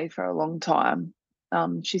away for a long time.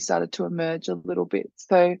 She started to emerge a little bit.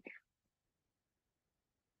 So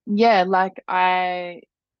yeah, I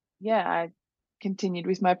continued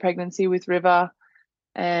with my pregnancy with River,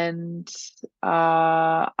 and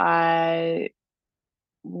I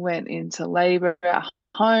went into labor at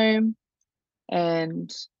home,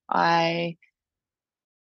 and I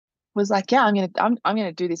was like, yeah, I'm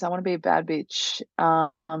gonna do this. I want to be a bad bitch,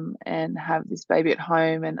 and have this baby at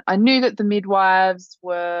home. And I knew that the midwives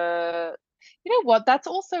were, you know what? That's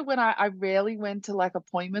also when I rarely went to like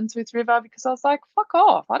appointments with River because I was like, fuck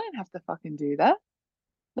off. I don't have to fucking do that.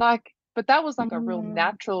 Like, but that was like Mm.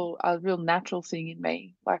 a real natural thing in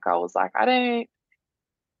me. Like I was like, I don't,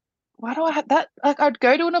 why do I have that? Like I'd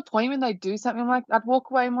go to an appointment, they'd do something, I'm like, I'd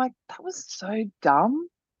walk away, I'm like, that was so dumb.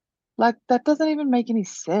 Like that doesn't even make any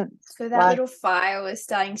sense. So that Like, little fire was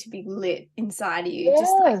starting to be lit inside of you,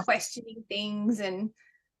 just like yes, questioning things and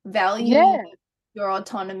valuing yeah, your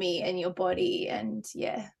autonomy and your body. And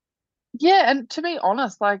yeah. yeah. And to be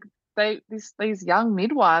honest, like these young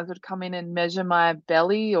midwives would come in and measure my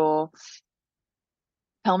belly or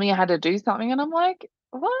tell me how to do something, and I'm like,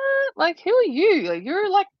 what? Like, who are you? Like, you're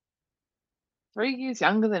like 3 years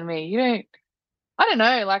younger than me. You don't. I don't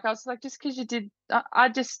know. Like, I was like, just because you did, I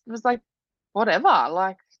just was like, whatever,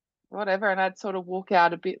 like, whatever. And I'd sort of walk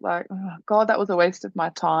out a bit like, oh, God, that was a waste of my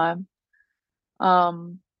time.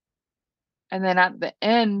 Um, and then at the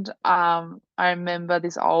end, I remember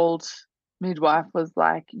this old midwife was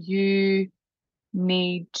like, you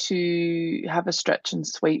need to have a stretch and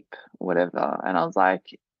sweep or whatever. And I was like,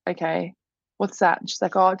 okay, what's that? And she's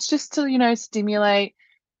like, oh, it's just to, stimulate,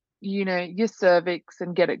 your cervix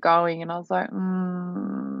and get it going. And I was like,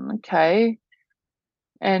 okay.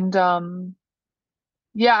 And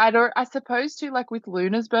yeah, I suppose to like with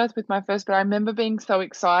Luna's birth with my first, but I remember being so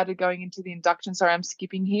excited going into the induction. Sorry, I'm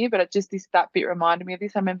skipping here, but it just that bit reminded me of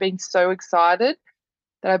this. I remember being so excited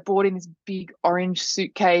that I bought in this big orange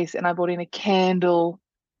suitcase and I bought in a candle,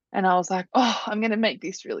 and I was like, oh, I'm gonna make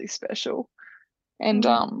this really special. And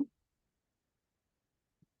Mm.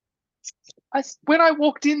 when I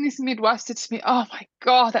walked in, this midwife said to me, "Oh my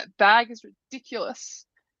God, that bag is ridiculous.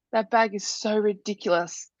 That bag is so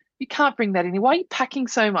ridiculous. You can't bring that in here. Why are you packing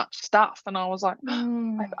so much stuff?" And I was like,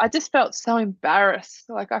 Mm. I just felt so embarrassed.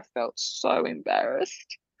 Like I felt so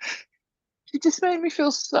embarrassed. She just made me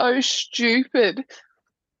feel so stupid.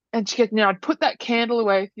 And she goes, I'd put that candle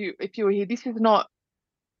away if you were here. This is not."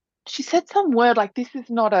 She said some word like, this is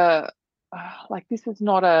not a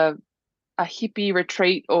hippie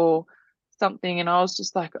retreat or something. And I was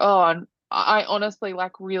just like, oh, and I honestly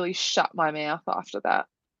like really shut my mouth after that.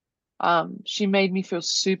 She made me feel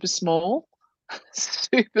super small,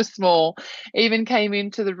 super small. Even came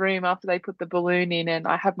into the room after they put the balloon in, and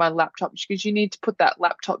I had my laptop. She goes, you need to put that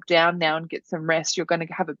laptop down now and get some rest. You're going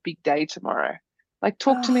to have a big day tomorrow. Like,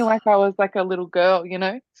 talk to me Oh, like I was like a little girl.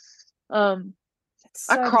 Um, that's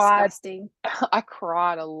I so cried. disgusting. I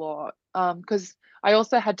cried a lot. Because I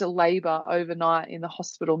also had to labor overnight in the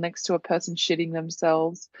hospital next to a person shitting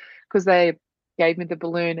themselves because they gave me the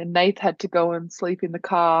balloon, and Nath had to go and sleep in the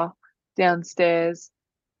car downstairs.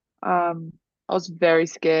 I was very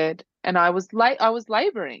scared, and I was late. I was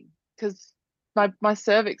laboring because my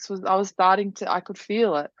cervix was. I was starting to. I could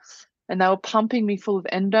feel it, and they were pumping me full of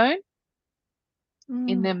endone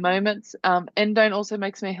in Mm. their moments. Endone also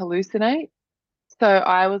makes me hallucinate. So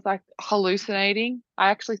I was like hallucinating.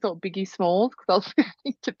 I actually thought Biggie Smalls because I was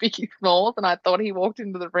listening to Biggie Smalls, and I thought he walked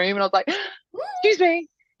into the room, and I was like, "Excuse me,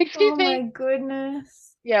 excuse Oh my me."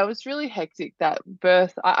 goodness. Yeah, it was really hectic that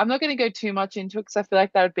birth. I'm not going to go too much into it because I feel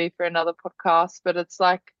like that would be for another podcast. But it's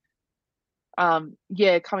like,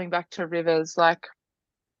 yeah, coming back to Rivers, like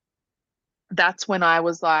that's when I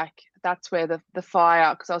was like, that's where the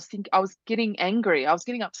fire, because I was getting angry, I was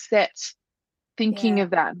getting upset thinking Yeah. of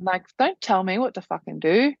that. Like, don't tell me what to fucking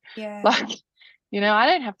do. Yeah. Like, I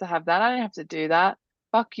don't have to have that. I don't have to do that.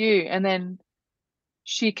 Fuck you. And then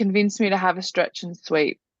she convinced me to have a stretch and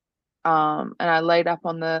sweep. And I laid up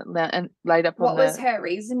on the and laid up on What was the her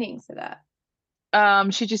reasoning for that?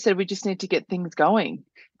 she just said we just need to get things going.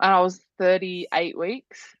 And I was 38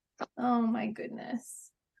 weeks. Oh my goodness.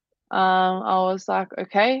 I was like,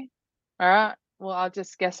 okay, all right. Well, I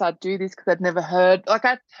just guess I'd do this because I'd never heard, like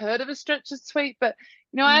I'd heard of a stretch and sweep, but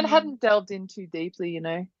I Mm. hadn't delved in too deeply,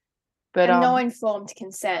 But And no informed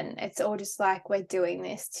consent. It's all just like, we're doing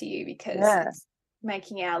this to you because yeah, it's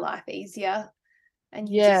making our life easier. And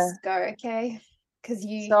you yeah. just go, okay, because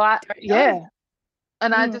you So don't know. yeah,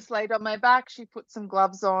 and I Mm. just laid on my back. She put some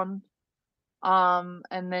gloves on,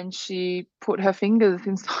 and then she put her fingers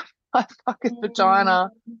inside my fucking Mm.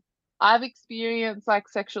 vagina. I've experienced like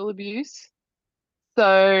sexual abuse,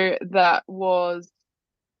 so that was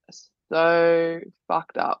so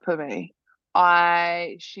fucked up for me.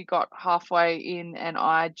 She got halfway in and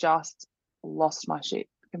I just lost my shit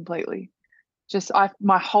completely.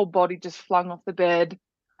 My whole body just flung off the bed.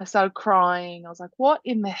 I started crying. I was like, what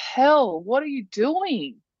in the hell? What are you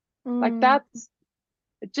doing? Like Mm. that's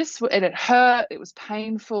and it hurt. It was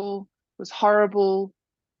painful. It was horrible.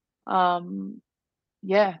 Um,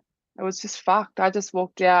 yeah, it was just fucked. I just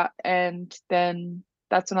walked out and then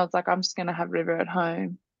that's when I was like, I'm just gonna have River at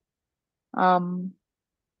home. Um,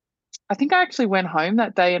 I think I actually went home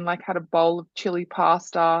that day and like had a bowl of chili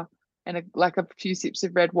pasta and like a few sips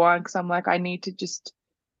of red wine because I'm like, I need to just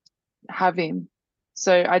have him.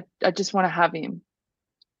 So I just want to have him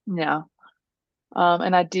now.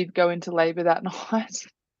 And I did go into labor that night,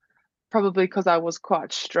 probably because I was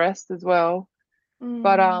quite stressed as well.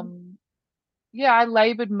 But Mm. yeah, I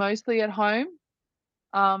labored mostly at home.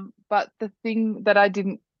 But the thing that I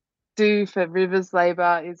didn't do for River's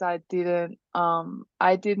labor is I didn't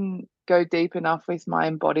go deep enough with my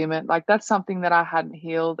embodiment. Like that's something that I hadn't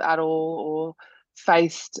healed at all or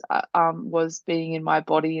faced was being in my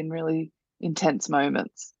body in really intense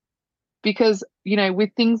moments. Because,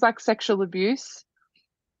 with things like sexual abuse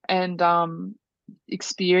and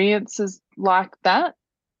experiences like that,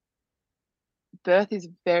 birth is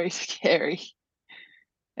very scary,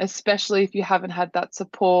 especially if you haven't had that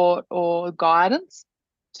support or guidance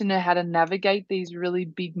to know how to navigate these really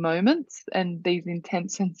big moments and these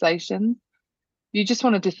intense sensations. You just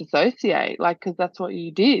want to disassociate, like, because that's what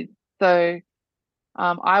you did. So,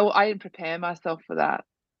 I didn't prepare myself for that.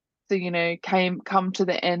 So, come to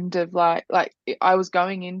the end of like I was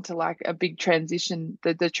going into like a big transition,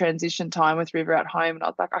 the transition time with River at home, and I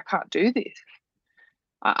was like, I can't do this.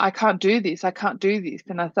 I can't do this. I can't do this.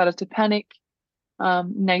 And I started to panic.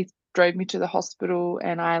 Nate drove me to the hospital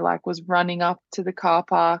and I like was running up to the car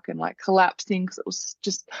park and like collapsing because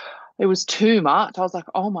it was too much. I was like,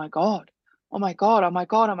 oh my God, oh my God, oh my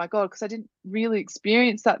God, oh my God, because I didn't really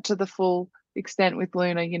experience that to the full extent with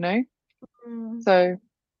Luna. Mm. So,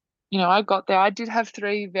 I got there. I did have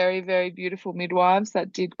three very, very beautiful midwives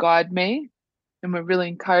that did guide me and were really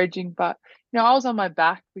encouraging. But, I was on my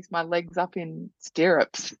back with my legs up in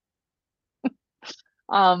stirrups.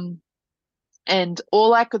 Um, And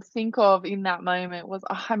all I could think of in that moment was,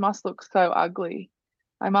 oh, I must look so ugly.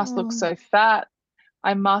 I must look Mm. so fat.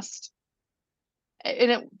 I must,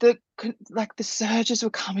 and the surges were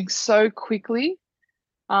coming so quickly,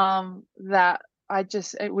 that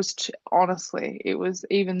it was honestly, it was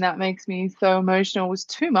even that makes me so emotional. It was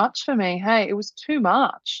too much for me. Hey, it was too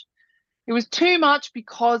much. It was too much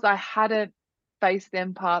because I hadn't faced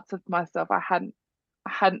them parts of myself. I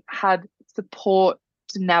hadn't had support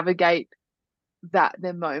to navigate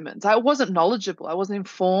their moments. I wasn't knowledgeable. I wasn't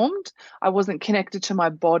informed. I wasn't connected to my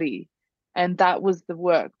body. And that was the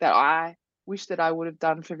work that I wish that I would have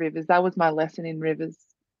done for Rivers. That was my lesson in Rivers.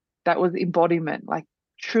 That was embodiment, like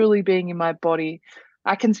truly being in my body.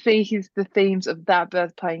 I can see the themes of that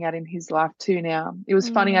birth playing out in his life too now. It was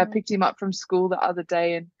funny. I Mm. picked him up from school the other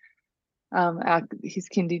day and his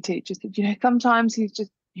kindy teacher said, sometimes he's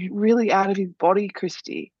just really out of his body,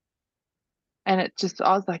 Kristy. And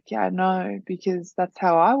I was like, yeah, I know, because that's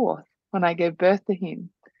how I was when I gave birth to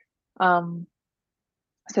him. Um,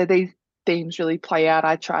 so these themes really play out.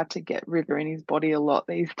 I try to get River in his body a lot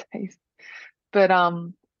these days. But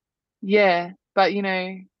yeah, but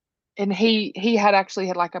and he had actually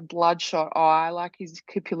had like a bloodshot eye, like his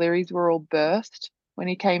capillaries were all burst when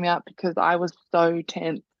he came out because I was so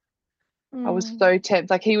tense. I was Mm. so tense.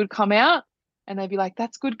 Like he would come out and they'd be like,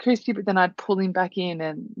 that's good, Kristy, but then I'd pull him back in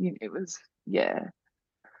and it was, yeah.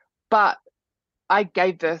 But I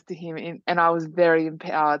gave birth to him and I was very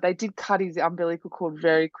empowered. They did cut his umbilical cord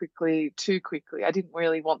very quickly, too quickly. I didn't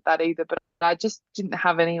really want that either, but I just didn't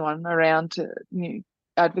have anyone around to,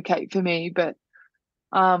 advocate for me. But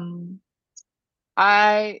um,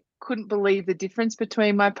 I couldn't believe the difference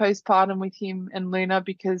between my postpartum with him and Luna,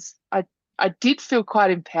 because I did feel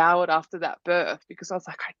quite empowered after that birth, because I was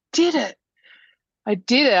like, I did it. I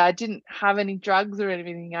did it. I didn't have any drugs or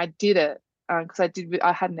anything. I did it. Because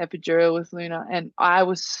I had an epidural with Luna, and I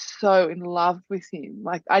was so in love with him.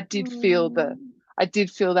 Like Mm, I did feel the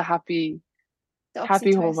the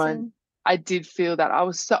happy hormone. oxytocin. I did feel that. I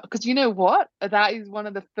was so, because you know what? That is one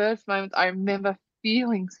of the first moments I remember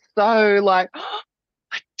feeling so like, oh,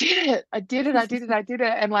 I did it. I did it. I did it. I did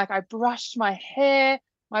it. And like I brushed my hair.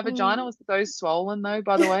 My vagina Mm. was so swollen though,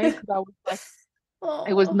 by the way, because I was like,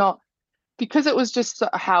 it was Oh, not, because it was just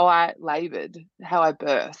how I labored, how I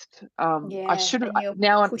birthed. I yeah. should have And you're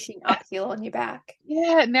now. pushing uphill on your back.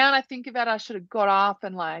 Yeah, now I think about it, I should have got up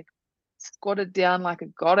and like squatted down like a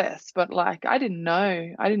goddess, but like I didn't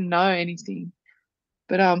know. I didn't know anything.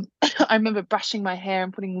 But I remember brushing my hair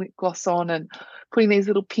and putting lip gloss on and putting these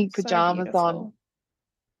little pink So pajamas on. beautiful.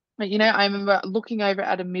 But I remember looking over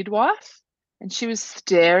at a midwife, and she was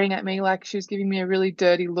staring at me like she was giving me a really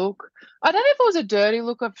dirty look. I don't know if it was a dirty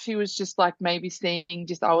look or if she was just like maybe seeing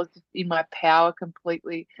just I was just in my power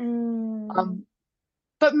completely. Mm, Um,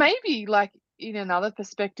 but maybe like in another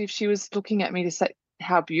perspective, she was looking at me to say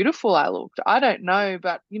how beautiful I looked. I don't know,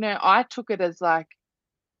 but I took it as like,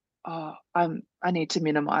 oh, I need to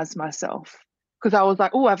minimize myself, because I was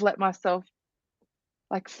like, oh, I've let myself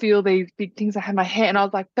like feel these big things. I had my hair, and I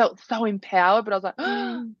was like, felt so empowered, but I was like,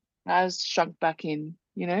 mm, I was shrunk back in,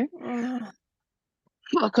 mm.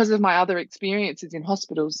 because of my other experiences in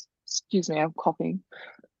hospitals. Excuse me, I'm coughing.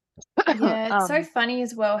 Yeah, it's so um, funny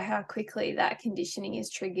as well how quickly that conditioning is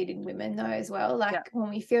triggered in women, though, as well. yeah, Like when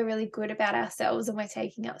we feel really good about ourselves and we're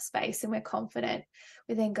taking up space and we're confident,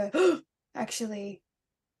 we then go, oh, actually,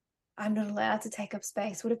 I'm not allowed to take up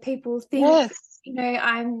space. What do people think? yes,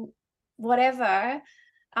 I'm whatever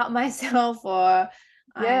up myself, or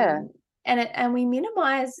yeah, I'm and we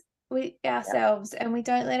minimize yeah, ourselves, and we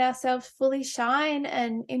don't let ourselves fully shine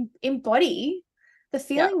and embody the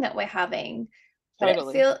yeah, feeling that we're having.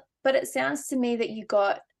 totally. But it sounds to me that you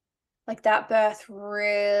got like that birth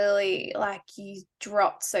really, like you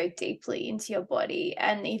dropped so deeply into your body,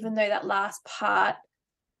 and even though that last part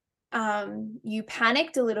you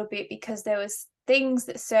panicked a little bit because there was things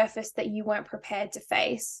that surfaced that you weren't prepared to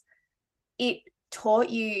face, it taught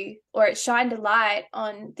you, or it shined a light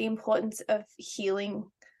on the importance of healing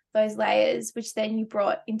those layers, which then you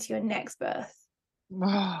brought into your next birth.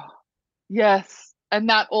 Oh, yes. And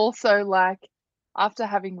that also, like, after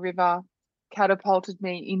having River, catapulted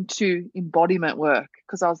me into embodiment work,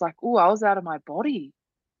 because I was like, oh, I was out of my body.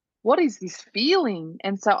 What is this feeling?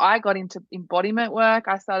 And so I got into embodiment work.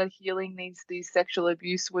 I started healing these sexual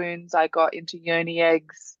abuse wounds. I got into yoni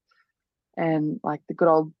eggs and like the good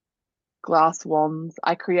old glass wands.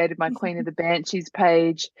 I created my Queen of the Banshees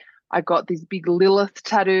page. I got this big Lilith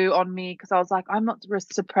tattoo on me because I was like, I'm not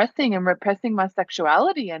suppressing and repressing my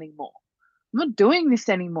sexuality anymore. I'm not doing this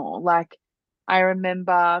anymore. Like, I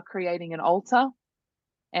remember creating an altar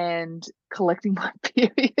and collecting my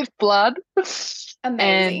period blood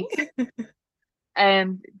Amazing.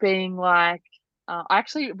 and being like, I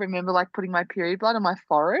actually remember like putting my period blood on my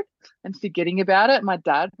forehead and forgetting about it. My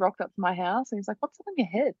dad rocked up to my house and he's like, "What's on your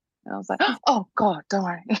head?" And I was like, "Oh God, don't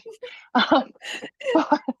worry." um,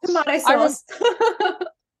 but Tomato I rem sauce.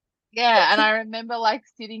 yeah, and I remember like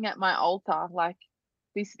sitting at my altar, like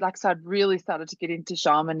this, like so I'd really started to get into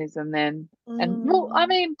shamanism then, and well, I Mm,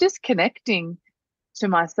 mean, just connecting to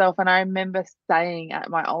myself. And I remember saying at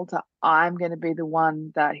my altar, I'm going to be the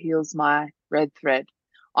one that heals my red thread.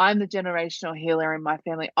 I'm the generational healer in my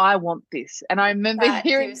family. I want this. And I remember that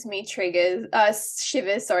hearing, gives me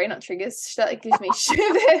shivers. Sorry, not triggers. That gives me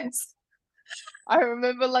shivers. I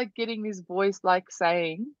remember like getting this voice like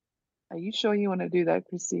saying, are you sure you want to do that,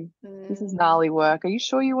 Kristy? This is Mm, gnarly work. Are you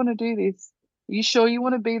sure you want to do this? Are you sure you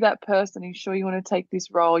want to be that person? Are you sure you want to take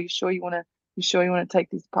this role? Are you sure you want to take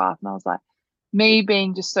this path? And I was like, me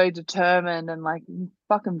being just so determined and like,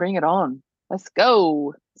 fucking bring it on. Let's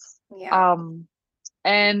go. yeah. Um,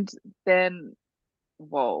 and then,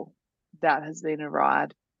 whoa, that has been a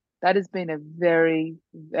ride. That has been a very,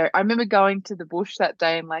 very, I remember going to the bush that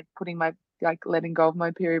day and like putting my, like letting go of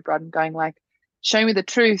my period blood and going like, show me the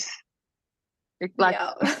truth. Like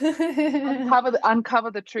Yeah. uncover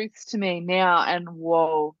the truths to me now. And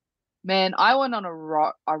whoa, man, I went on a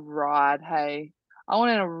ride. Hey, I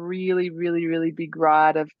went on a really, really, really big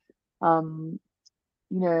ride of, um,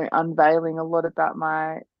 unveiling a lot about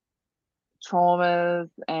my traumas,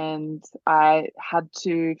 and I had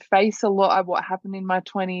to face a lot of what happened in my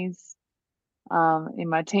 20s, in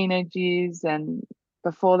my teenage years, and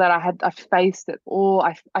before that I faced it all.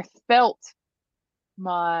 I felt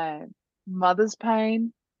my mother's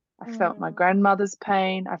pain. I felt my Mm, grandmother's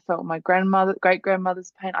pain. I felt my great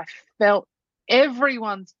grandmother's pain. I felt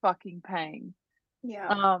everyone's fucking pain. yeah.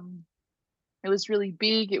 Um, it was really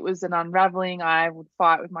big. It was an unraveling. I would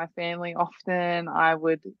fight with my family often. I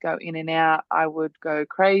would go in and out. I would go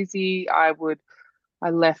crazy. I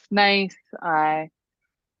left NAIF. I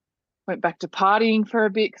went back to partying for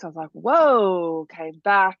a bit because I was like, whoa, came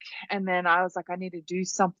back. And then I was like, I need to do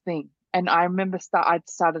something. And I remember I'd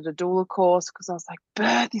started a doula course because I was like,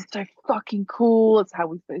 birth is so fucking cool. It's how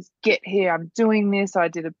we first get here. I'm doing this. So I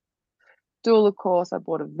did a doula course. I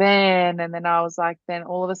bought a van. And then I was like, then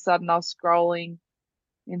all of a sudden I was scrolling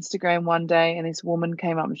Instagram one day and this woman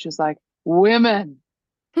came up and she was like, women.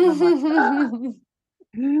 And I'm like,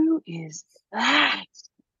 who is that?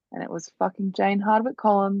 And it was fucking Jane Hardwick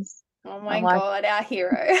Collins. Oh I'm my like, God, our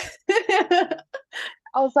hero. I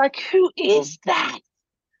was like, who is that?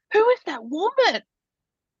 Who is that woman?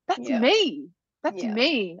 That's Yeah, me. That's yeah.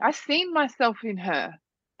 me. I seen myself in her.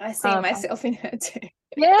 I see Um, myself in her too.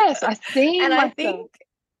 yes, I And seen myself.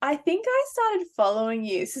 I think I started following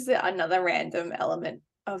you. This is another random element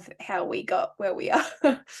of how we got where we are,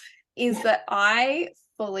 is that I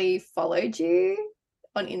fully followed you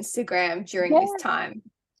on Instagram during this Yes, time.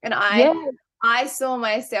 And yes, I saw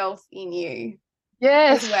myself in you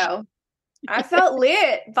as yes. well. I felt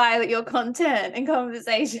lit by your content and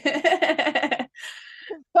conversation. I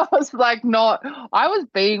was like, not, I was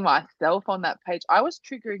being myself on that page. I was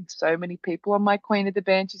triggering so many people on my Queen of the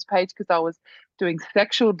Banshees page because I was doing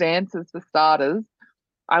sexual dances for starters.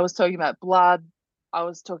 I was talking about blood. I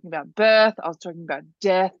was talking about birth. I was talking about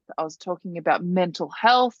death. I was talking about mental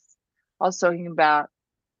health. I was talking about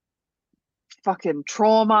fucking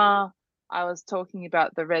trauma. I was talking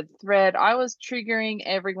about the red thread. I was triggering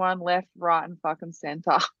everyone left, right, and fucking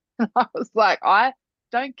center. I was like, I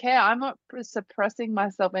don't care. I'm not suppressing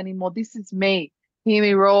myself anymore. This is me. Hear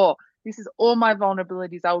me roar. This is all my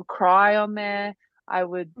vulnerabilities. I would cry on there. I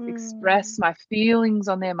would express Mm. my feelings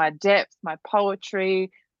on there, my depth, my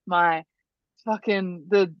poetry, my fucking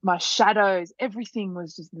my shadows. Everything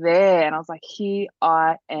was just there. And I was like, here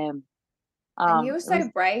I am. And you were It so was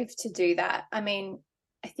brave to do that. I mean,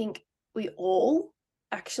 I think we all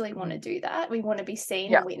actually want to do that. We want to be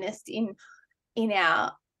seen yeah, and witnessed in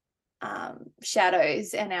our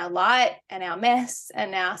shadows and our light and our mess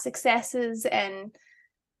and our successes, and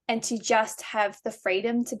to just have the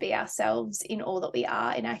freedom to be ourselves in all that we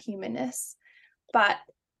are in our humanness. But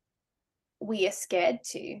we are scared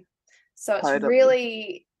to. So it's totally.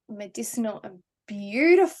 really medicinal and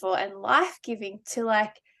beautiful and life-giving to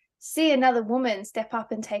like see another woman step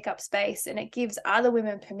up and take up space, and it gives other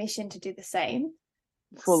women permission to do the same.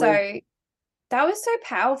 Fully. So that was so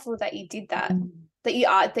powerful that you did that, Mm.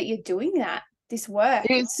 that you're doing that, this work.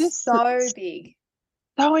 It's It's just so big.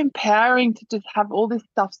 so empowering to just have all this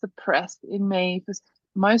stuff suppressed in me for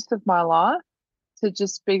most of my life to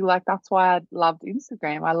just be like, that's why I loved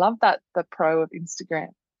Instagram. I love that the pro of Instagram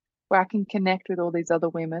where I can connect with all these other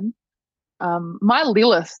women. My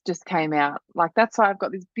Lilith just came out. Like that's why I've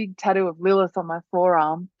got this big tattoo of Lilith on my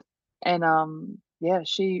forearm. And yeah,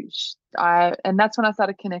 and that's when I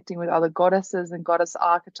started connecting with other goddesses and goddess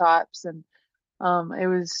archetypes, and it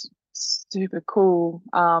was super cool.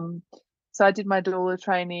 So I did my doula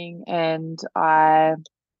training and I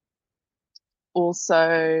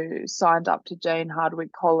also signed up to Jane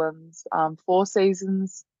Hardwick Collins 4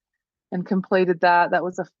 seasons and completed that. That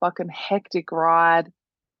was a fucking hectic ride.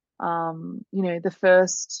 The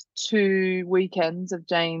first 2 weekends of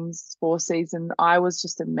Jane's 4 season, I was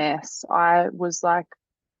just a mess. I was like,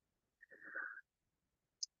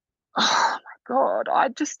 oh my God, I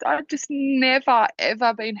just never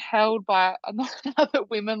ever been held by another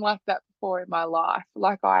women like that before in my life.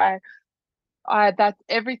 Like that's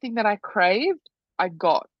everything that I craved, I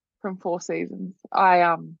got from 4 seasons.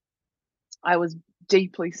 I was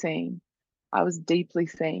deeply seen. I was deeply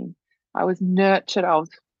seen. I was nurtured. I was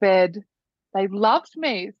fed. They loved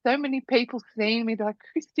me. So many people seeing me, they're like,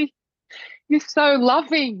 Kristy, you're so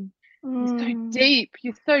loving. You're so Mm, deep.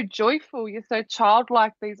 You're so joyful. You're so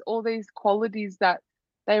childlike. All these qualities that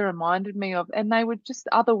they reminded me of. And they were just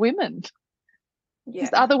yeah.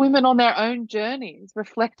 other women on their own journeys,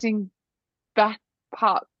 reflecting back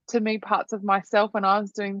parts of myself when I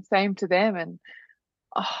was doing the same to them. And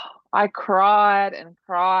oh, I cried and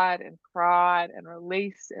cried and cried and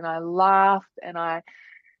released and I laughed and I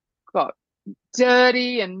got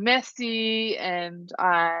dirty and messy and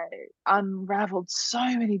I unraveled so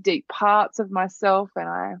many deep parts of myself and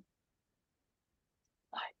I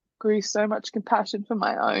grew so much compassion for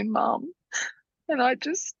my own mum. And it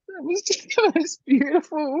was just the most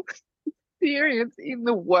beautiful. experience in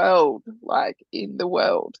the world, like in the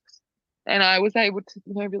world. And I was able to,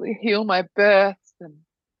 really heal my births, and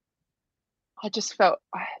I just felt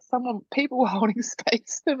people were holding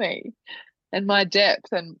space for me and my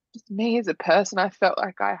depth, and just me as a person. I felt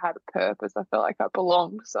like I had a purpose. I felt like I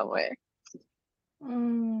belonged somewhere.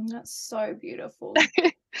 That's so beautiful.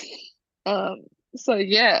 Um, so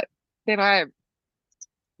yeah, then I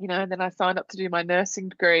signed up to do my nursing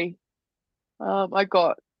degree. I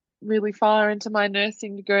got really far into my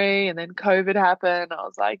nursing degree, and then COVID happened. I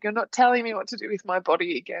was like, you're not telling me what to do with my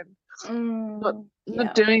body again. Not not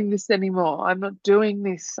Yeah. doing this anymore. I'm not doing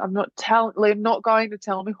this. They're not going to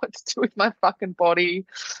tell me what to do with my fucking body.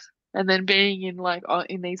 And then being in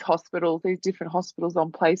in these hospitals, these different hospitals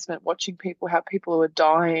on placement, watching how people were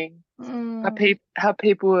dying, how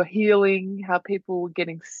people were healing, how people were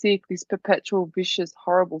getting sick, this perpetual vicious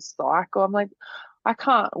horrible cycle. I'm like, I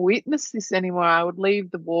can't witness this anymore. I would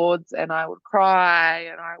leave the wards and I would cry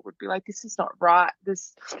and I would be like, this is not right.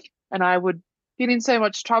 And I would get in so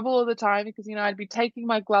much trouble all the time because, I'd be taking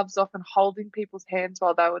my gloves off and holding people's hands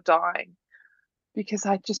while they were dying because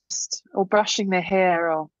or brushing their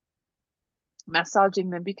hair or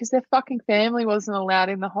massaging them because their fucking family wasn't allowed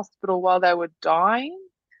in the hospital while they were dying.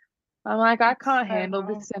 I'm like, I can't So handle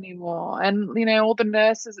wrong. this anymore. And, all the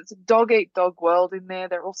nurses, it's a dog eat dog world in there.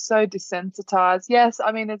 They're all so desensitized. Yes,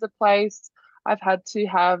 I mean, there's a place I've had to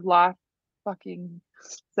have life fucking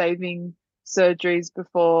saving surgeries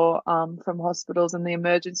before from hospitals and the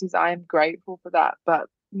emergencies. I am grateful for that. But,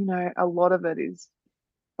 a lot of it is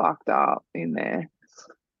fucked up in there.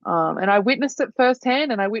 And I witnessed it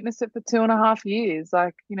firsthand, and I witnessed it for 2.5 years.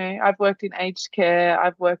 Like, I've worked in aged care,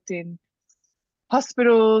 I've worked in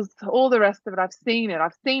hospitals, all the rest of it. I've seen it.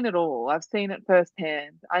 I've seen it all. I've seen it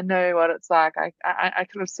firsthand. I know what it's like. I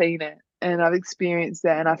could have seen it, and I've experienced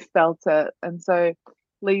it, and I felt it. And so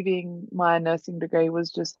leaving my nursing degree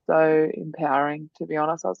was just so empowering, to be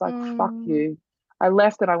honest. I was like, fuck you. I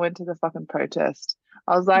left and I went to the fucking protest.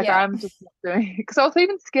 I was like, Yeah. I'm just not doing it because I was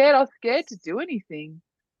even scared. I was scared to do anything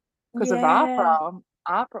because of Yeah.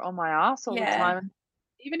 APRA on my ass all the Yeah. time. And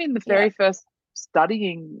even in the Yeah. very first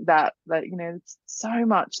studying that it's so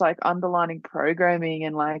much like underlining programming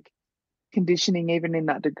and like conditioning even in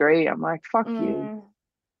that degree. I'm like, fuck you. Mm,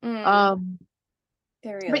 mm, Um, it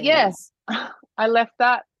but really yeah, is. I left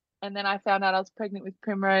that and then I found out I was pregnant with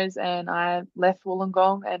Primrose and I left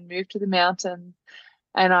Wollongong and moved to the mountains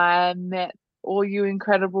and I met all you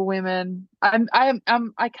incredible women.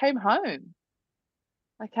 I came home.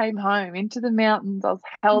 I came home into the mountains. I was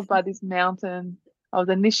held by this mountain. I was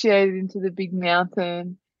initiated into the big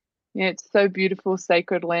mountain. It's so beautiful,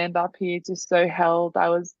 sacred land up here, just so held. I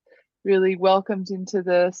was really welcomed into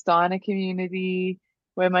the Steiner community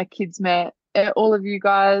where my kids met all of you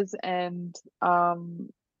guys. And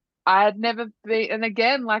I had never been, and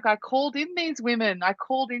again, like I called in these women, I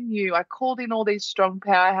called in you, I called in all these strong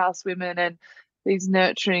powerhouse women and these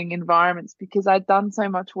nurturing environments because I'd done so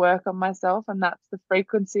much work on myself, and that's the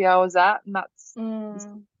frequency I was at, and that's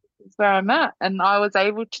Mm, where I'm at. And I was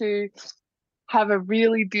able to have a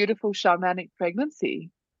really beautiful shamanic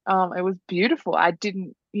pregnancy. It was beautiful. I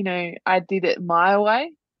didn't, I did it my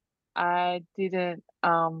way. I didn't,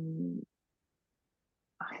 I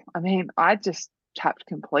mean, I just tapped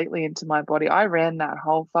completely into my body. I ran that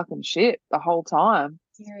whole fucking shit the whole time.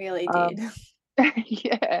 you really did. Um,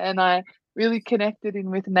 yeah, and I really connected in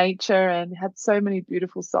with nature and had so many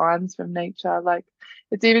beautiful signs from nature. Like,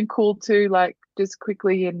 it's even cool too, like, just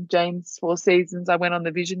quickly in Jane's Four Seasons, I went on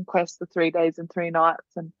the vision quest for 3 days and 3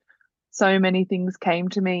 nights, and so many things came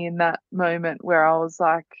to me in that moment where I was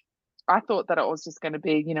like, I thought that it was just going to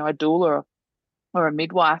be, a doula or a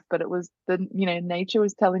midwife, but it was nature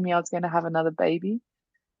was telling me I was going to have another baby.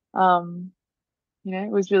 Um,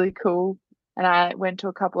 it was really cool. And I went to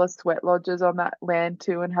a couple of sweat lodges on that land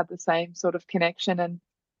too and had the same sort of connection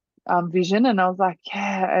and vision. And I was like,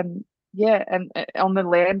 and on the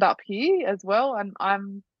land up here as well.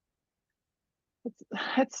 And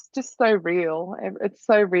it's just so real. It's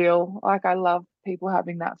so real. Like, I love people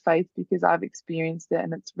having that faith because I've experienced it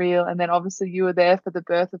and it's real. And then obviously you were there for the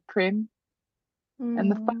birth of Prim.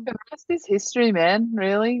 And the Mm, fucking rest is history, man.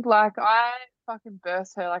 Really. Like, I fucking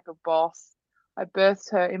birthed her like a boss. I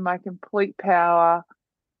birthed her in my complete power.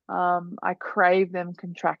 I crave them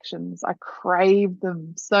contractions. I crave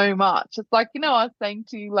them so much. It's like, I was saying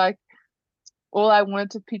to you, like, all I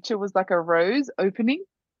wanted to picture was like a rose opening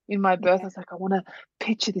in my birth. I yeah. was like, I want to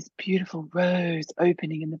picture this beautiful rose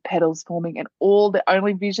opening and the petals forming. And all the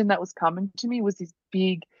only vision that was coming to me was this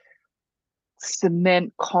big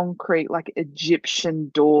cement concrete, like Egyptian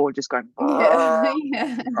door just going. Yeah.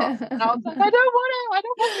 And I was like, I don't want it. I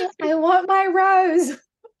don't want this. I want my rose.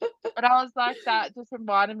 But I was like, that just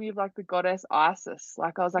reminded me of like the goddess Isis.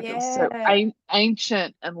 Like I was like, it was so Yeah.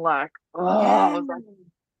 ancient and like, oh, I Yeah. was like,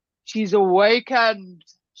 she's awakened.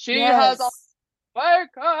 She has Yes.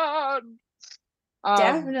 awakened.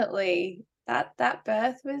 Definitely. That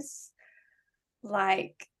birth was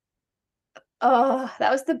like, oh,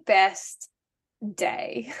 that was the best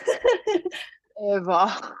day. Ever.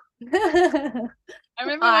 I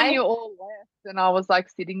remember when I you all left and I was like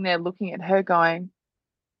sitting there looking at her going,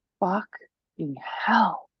 fucking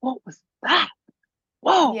hell, what was that?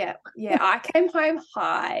 Whoa. yeah, I came home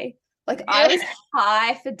high. Like I Yeah. was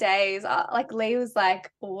high for days. Like Lee was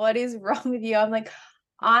like, "What is wrong with you?" I'm like,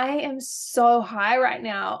 "I am so high right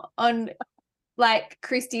now on like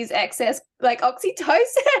Kristy's excess like oxytocin."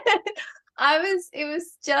 It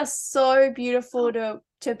was just so beautiful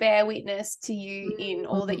to bear witness to you in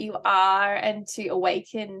all that Mm, you are and to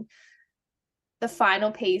awaken the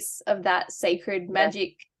final piece of that sacred yeah,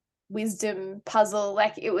 magic wisdom puzzle.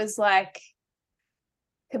 Like it was like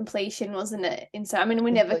completion, wasn't it? And so I mean,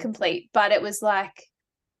 we never completely. complete, but it was like,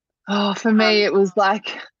 Oh, for me, um, it was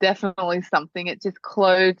like definitely something. It just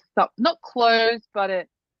closed, not closed, but it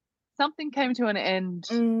something came to an end,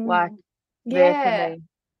 like mm, there for yeah, me.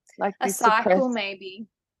 Like a this cycle suppressed, maybe,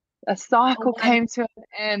 a or cycle one. came to an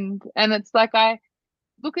end, and it's like I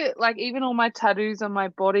look at like even all my tattoos on my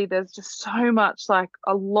body. There's just so much, like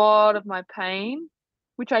a lot of my pain,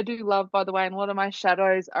 which I do love, by the way, and a lot of my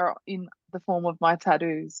shadows are in the form of my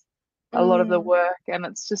tattoos. A lot of the Mm, work, and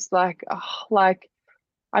it's just like, oh, like.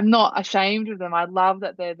 I'm not ashamed of them. I love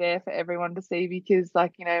that they're there for everyone to see because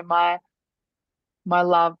like, my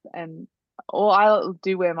love and or I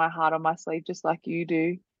do wear my heart on my sleeve just like you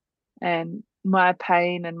do. And my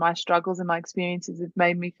pain and my struggles and my experiences have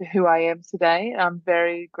made me for who I am today. I'm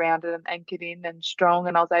very grounded and anchored in and strong.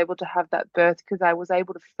 And I was able to have that birth because I was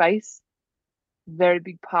able to face very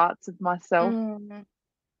big parts of myself. mm,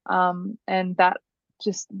 And that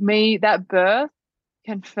just me, that birth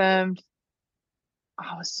confirmed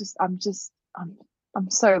I'm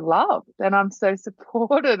so loved and I'm so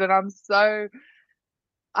supported and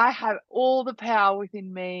I have all the power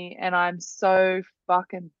within me and I'm so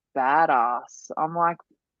fucking badass. I'm like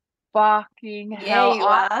fucking yeah, hell. you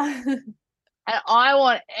are. I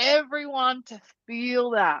want everyone to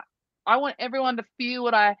feel that. I want everyone to feel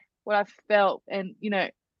what I felt. And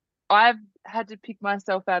I've had to pick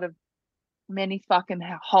myself out of many fucking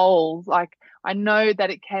holes. Like I know that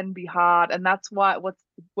it can be hard, and that's why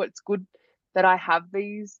what's good that I have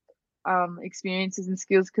these experiences and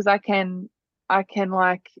skills because I can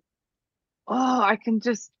like I can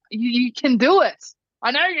just you can do it.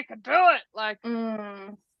 I know you can do it. Like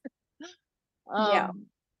Mm, yeah, um,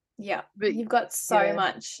 yeah. but You've got so yeah,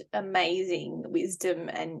 much amazing wisdom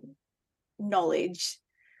and knowledge.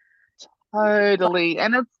 Like, totally.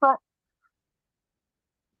 And it's not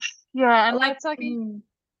yeah, and like, it's like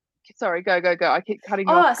sorry, go. I keep cutting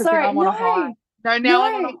you off oh, because now sorry. I'm on No, a high. No, now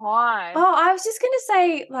I'm on a no. high. Oh, I was just gonna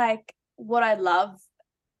say, like, what I love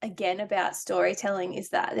again about storytelling is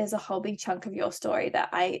that there's a whole big chunk of your story that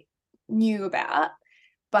I knew about,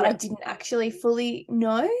 but I Yeah, didn't actually fully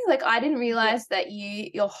know. Like, I didn't yeah, realize that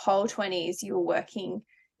your whole 20s, you were working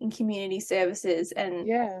in community services and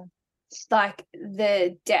yeah. like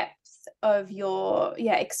the depth of your,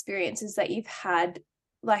 yeah, experiences that you've had,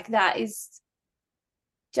 like, that is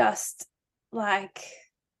just like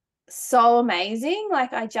so amazing.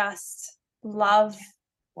 Like, I just love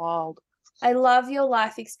Wild. I love your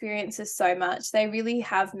life experiences so much. They really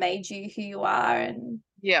have made you who you are, and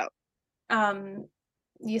Yeah. um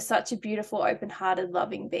you're such a beautiful, open-hearted,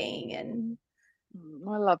 loving being, and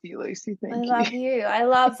I love you, Lucy. I Thank you. love you. I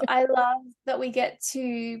love that we get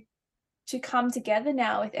to come together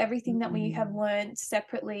now with everything that we have Mm, learned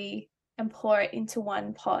separately and pour it into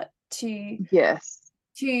one pot yes.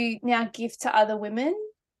 to now give to other women.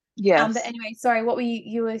 But Yes. anyway, sorry, what were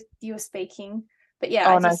you were speaking? But yeah,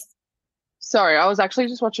 Oh I no. just Sorry, I was actually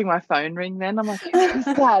just watching my phone ring then. I'm like, who is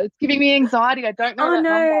that? It's giving me anxiety. I don't know oh that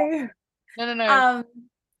number. no. No, no, no. Um,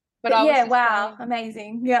 But but I was yeah, just wow, saying,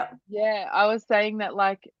 amazing. Yep. yeah, I was saying that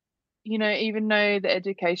like, even though the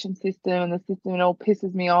education system and the system and all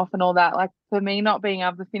pisses me off and all that, like for me not being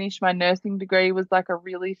able to finish my nursing degree was like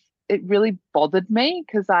it really bothered me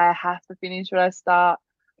because I have to finish what I start.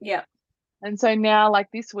 Yep. And so now, like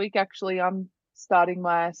this week, actually, I'm starting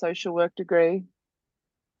my social work degree.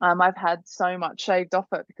 I've had so much shaved off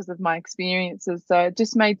it because of my experiences. So it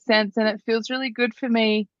just made sense and it feels really good for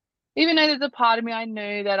me. Even though there's a part of me I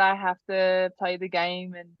know that I have to play the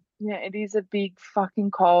game and yeah, it is a big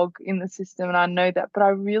fucking cog in the system, and I know that, but I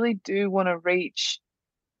really do want to reach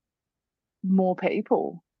more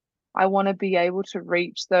people. I want to be able to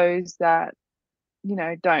reach those that,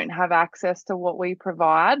 don't have access to what we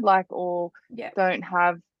provide, like, or Yeah. don't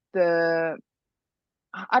have the,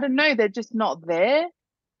 I don't know, they're just not there.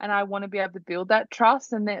 And I want to be able to build that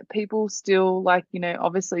trust, and that people still, like,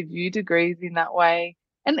 obviously view degrees in that way.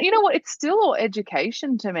 And you know what? It's still all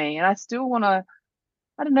education to me. And I still want to,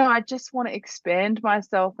 I don't know, I just want to expand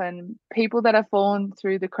myself, and people that have fallen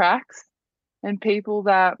through the cracks and people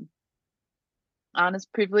that aren't as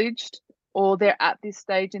privileged, or they're at this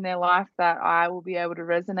stage in their life that I will be able to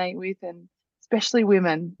resonate with, and especially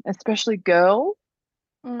women, especially girls.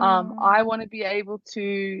 Mm, I want to be able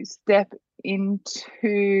to step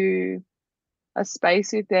into a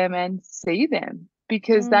space with them and see them,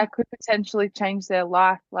 because mm, that could potentially change their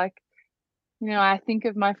life. Like, I think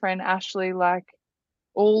of my friend Ashley, like,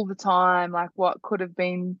 all the time, like, what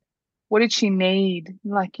did she need?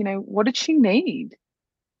 Like, what did she need?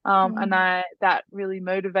 And mm, that really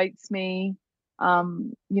motivates me.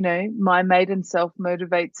 My maiden self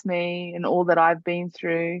motivates me, and all that I've been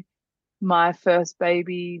through. My first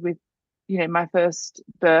baby with, my first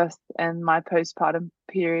birth, and my postpartum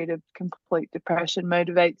period of complete depression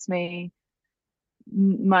motivates me.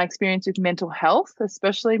 My experience with mental health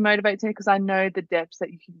especially motivates me, because I know the depths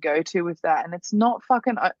that you can go to with that, and it's not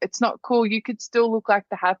cool. You could still look like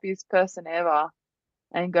the happiest person ever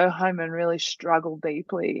and go home and really struggle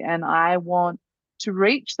deeply. And I want to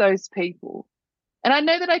reach those people. And I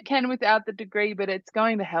know that I can without the degree, but it's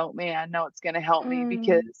going to help me. I know it's going to help me, mm,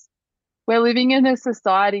 because we're living in a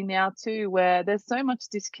society now too where there's so much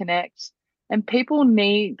disconnect, and people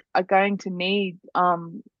are going to need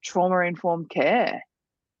trauma informed care,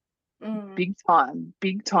 mm. big time,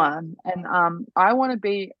 big Yeah. time. And I want to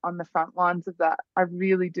be on the front lines of that. I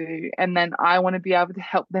really do. And then I want to be able to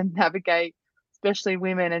help them navigate, especially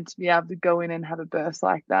women, and to be able to go in and have a birth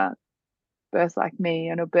like that, birth like me,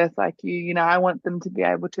 and a birth like you. I want them to be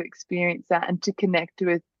able to experience that and to connect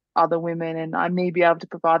with other women, and I may be able to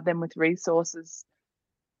provide them with resources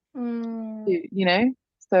Mm, to.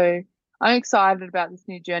 So I'm excited about this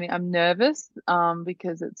new journey. I'm nervous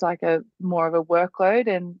because it's like a more of a workload,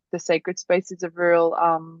 and the sacred space is a real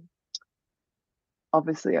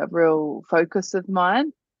obviously a real focus of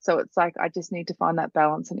mine. So it's like I just need to find that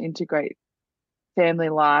balance and integrate family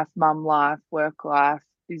life, mum life, work life,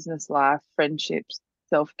 business life, friendships,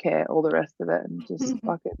 self-care, all the rest of it, and just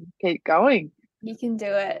fucking keep going. you can do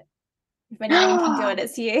it. If anyone can do it,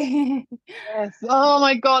 it's you. Yes. Oh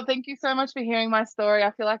my God. Thank you so much for hearing my story.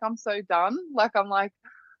 I feel like I'm so done. Like, I'm like,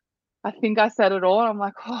 I think I said it all. I'm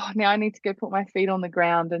like, oh, now I need to go put my feet on the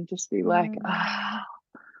ground and just be like, Mm,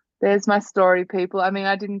 there's my story, people. I mean,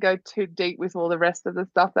 I didn't go too deep with all the rest of the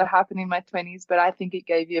stuff that happened in my 20s, but I think it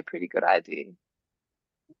gave you a pretty good idea.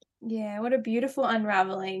 yeah, what a beautiful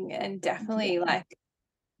unraveling, and definitely Yeah.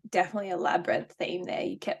 definitely a labyrinth theme there.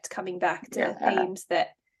 You kept coming back to Yeah. themes that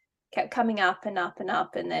kept coming up and up and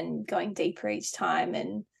up, and then going deeper each time.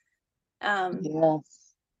 And um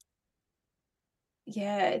Yes.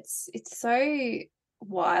 yeah, it's so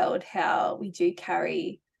wild how we do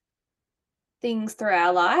carry things through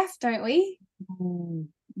our life, don't we? Mm.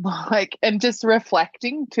 Like, and just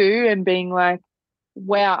reflecting too, and being like,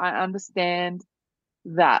 wow, I understand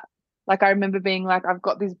that. Like, I remember being like, I've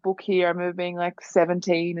got this book here. I remember being like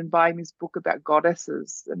 17 and buying this book about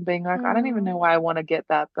goddesses and being like, I don't even Mm, know why I want to get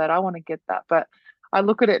that, but I want to get that. But I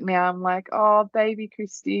look at it now, I'm like, oh, baby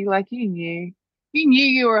Kristy, like, you knew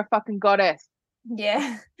you were a fucking goddess.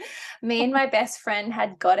 yeah. Me and my best friend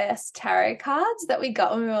had goddess tarot cards that we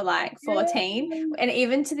got when we were like Yeah. 14. And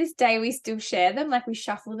even to this day, we still share them. Like, we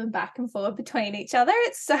shuffle them back and forth between each other.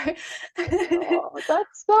 It's so Oh,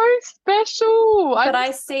 that's so special. I but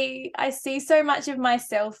just, I see so much of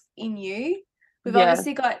myself in you. We've yeah,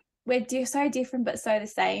 obviously got so different but so the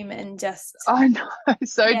same, and just I know.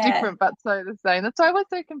 So yeah, different, but so the same. That's why we're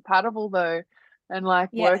so compatible, though. And like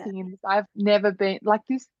yeah. working in this, I've never been like,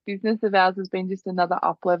 this business of ours has been just another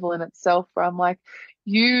up level in itself. Where I'm like,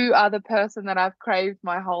 you are the person that I've craved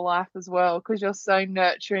my whole life as well, because you're so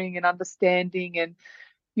nurturing and understanding, and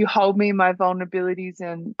you hold me in my vulnerabilities,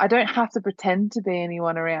 and I don't have to pretend to be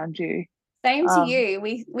anyone around you. Same to Um, you.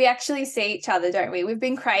 We actually see each other, don't we? We've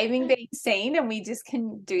been craving being seen, and we just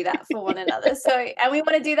can do that for one another. So, and we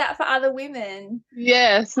want to do that for other women.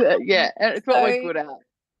 yes, yeah, and it's what we're So good at.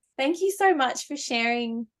 thank you so much for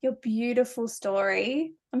sharing your beautiful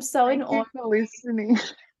story. I'm so in Thank you awe. for listening.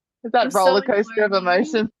 Is I'm that so roller in coaster awe of of you.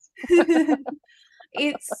 emotions?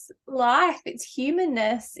 It's life, it's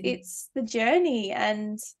humanness, it's the journey.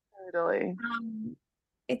 And Totally. um,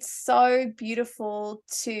 it's so beautiful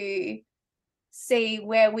to see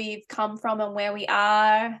where we've come from and where we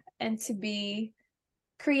are, and to be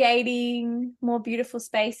creating more beautiful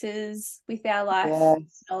spaces with our life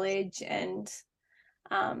Yes. knowledge. And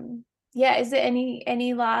yeah, is there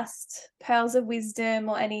any last pearls of wisdom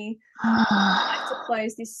or any to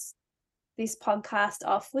close this podcast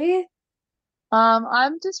off with?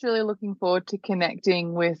 I'm just really looking forward to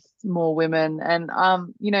connecting with more women, and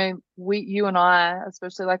you know, you and I,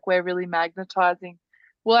 especially, like, we're really magnetizing.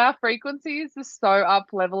 Well, our frequency is just so up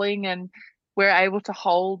leveling, and we're able to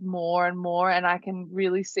hold more and more, and I can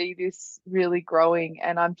really see this really growing,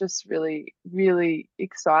 and I'm just really, really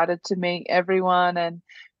excited to meet everyone and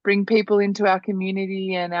bring people into our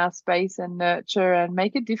community and our space and nurture and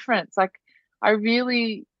make a difference. Like,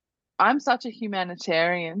 I'm such a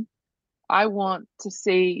humanitarian. I want to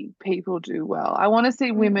see people do well. I want to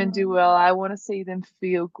see women do well. I want to see them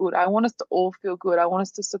feel good. I want us to all feel good. I want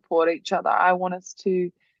us to support each other. I want us to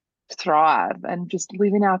thrive and just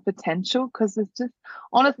live in our potential, because it's just,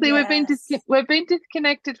 honestly, Yes. we've been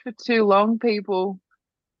disconnected for too long, people.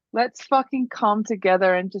 Let's fucking come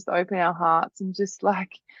together and just open our hearts and just,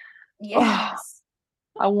 like, oh, Yes.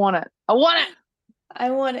 I want it. I want it. I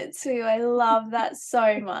want it to. I love that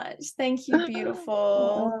so much. Thank you,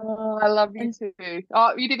 beautiful. Oh, I love you And too.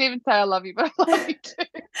 Oh, you didn't even say I love you, but I love you too.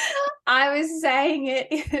 I was saying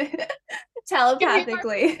it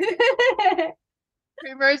telepathically.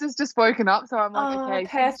 Primrose has just woken up, so I'm like, Oh, okay,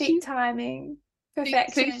 perfect timing. see,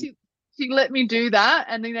 Perfection. she let me do that,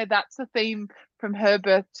 and you know, that's the theme from her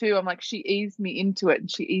birth too. I'm like, she eased me into it, and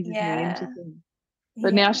she eases me into Yeah. things.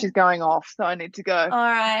 But now Yeah. she's going off, so I need to go. All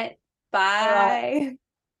right. All right,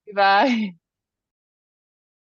 Bye. bye.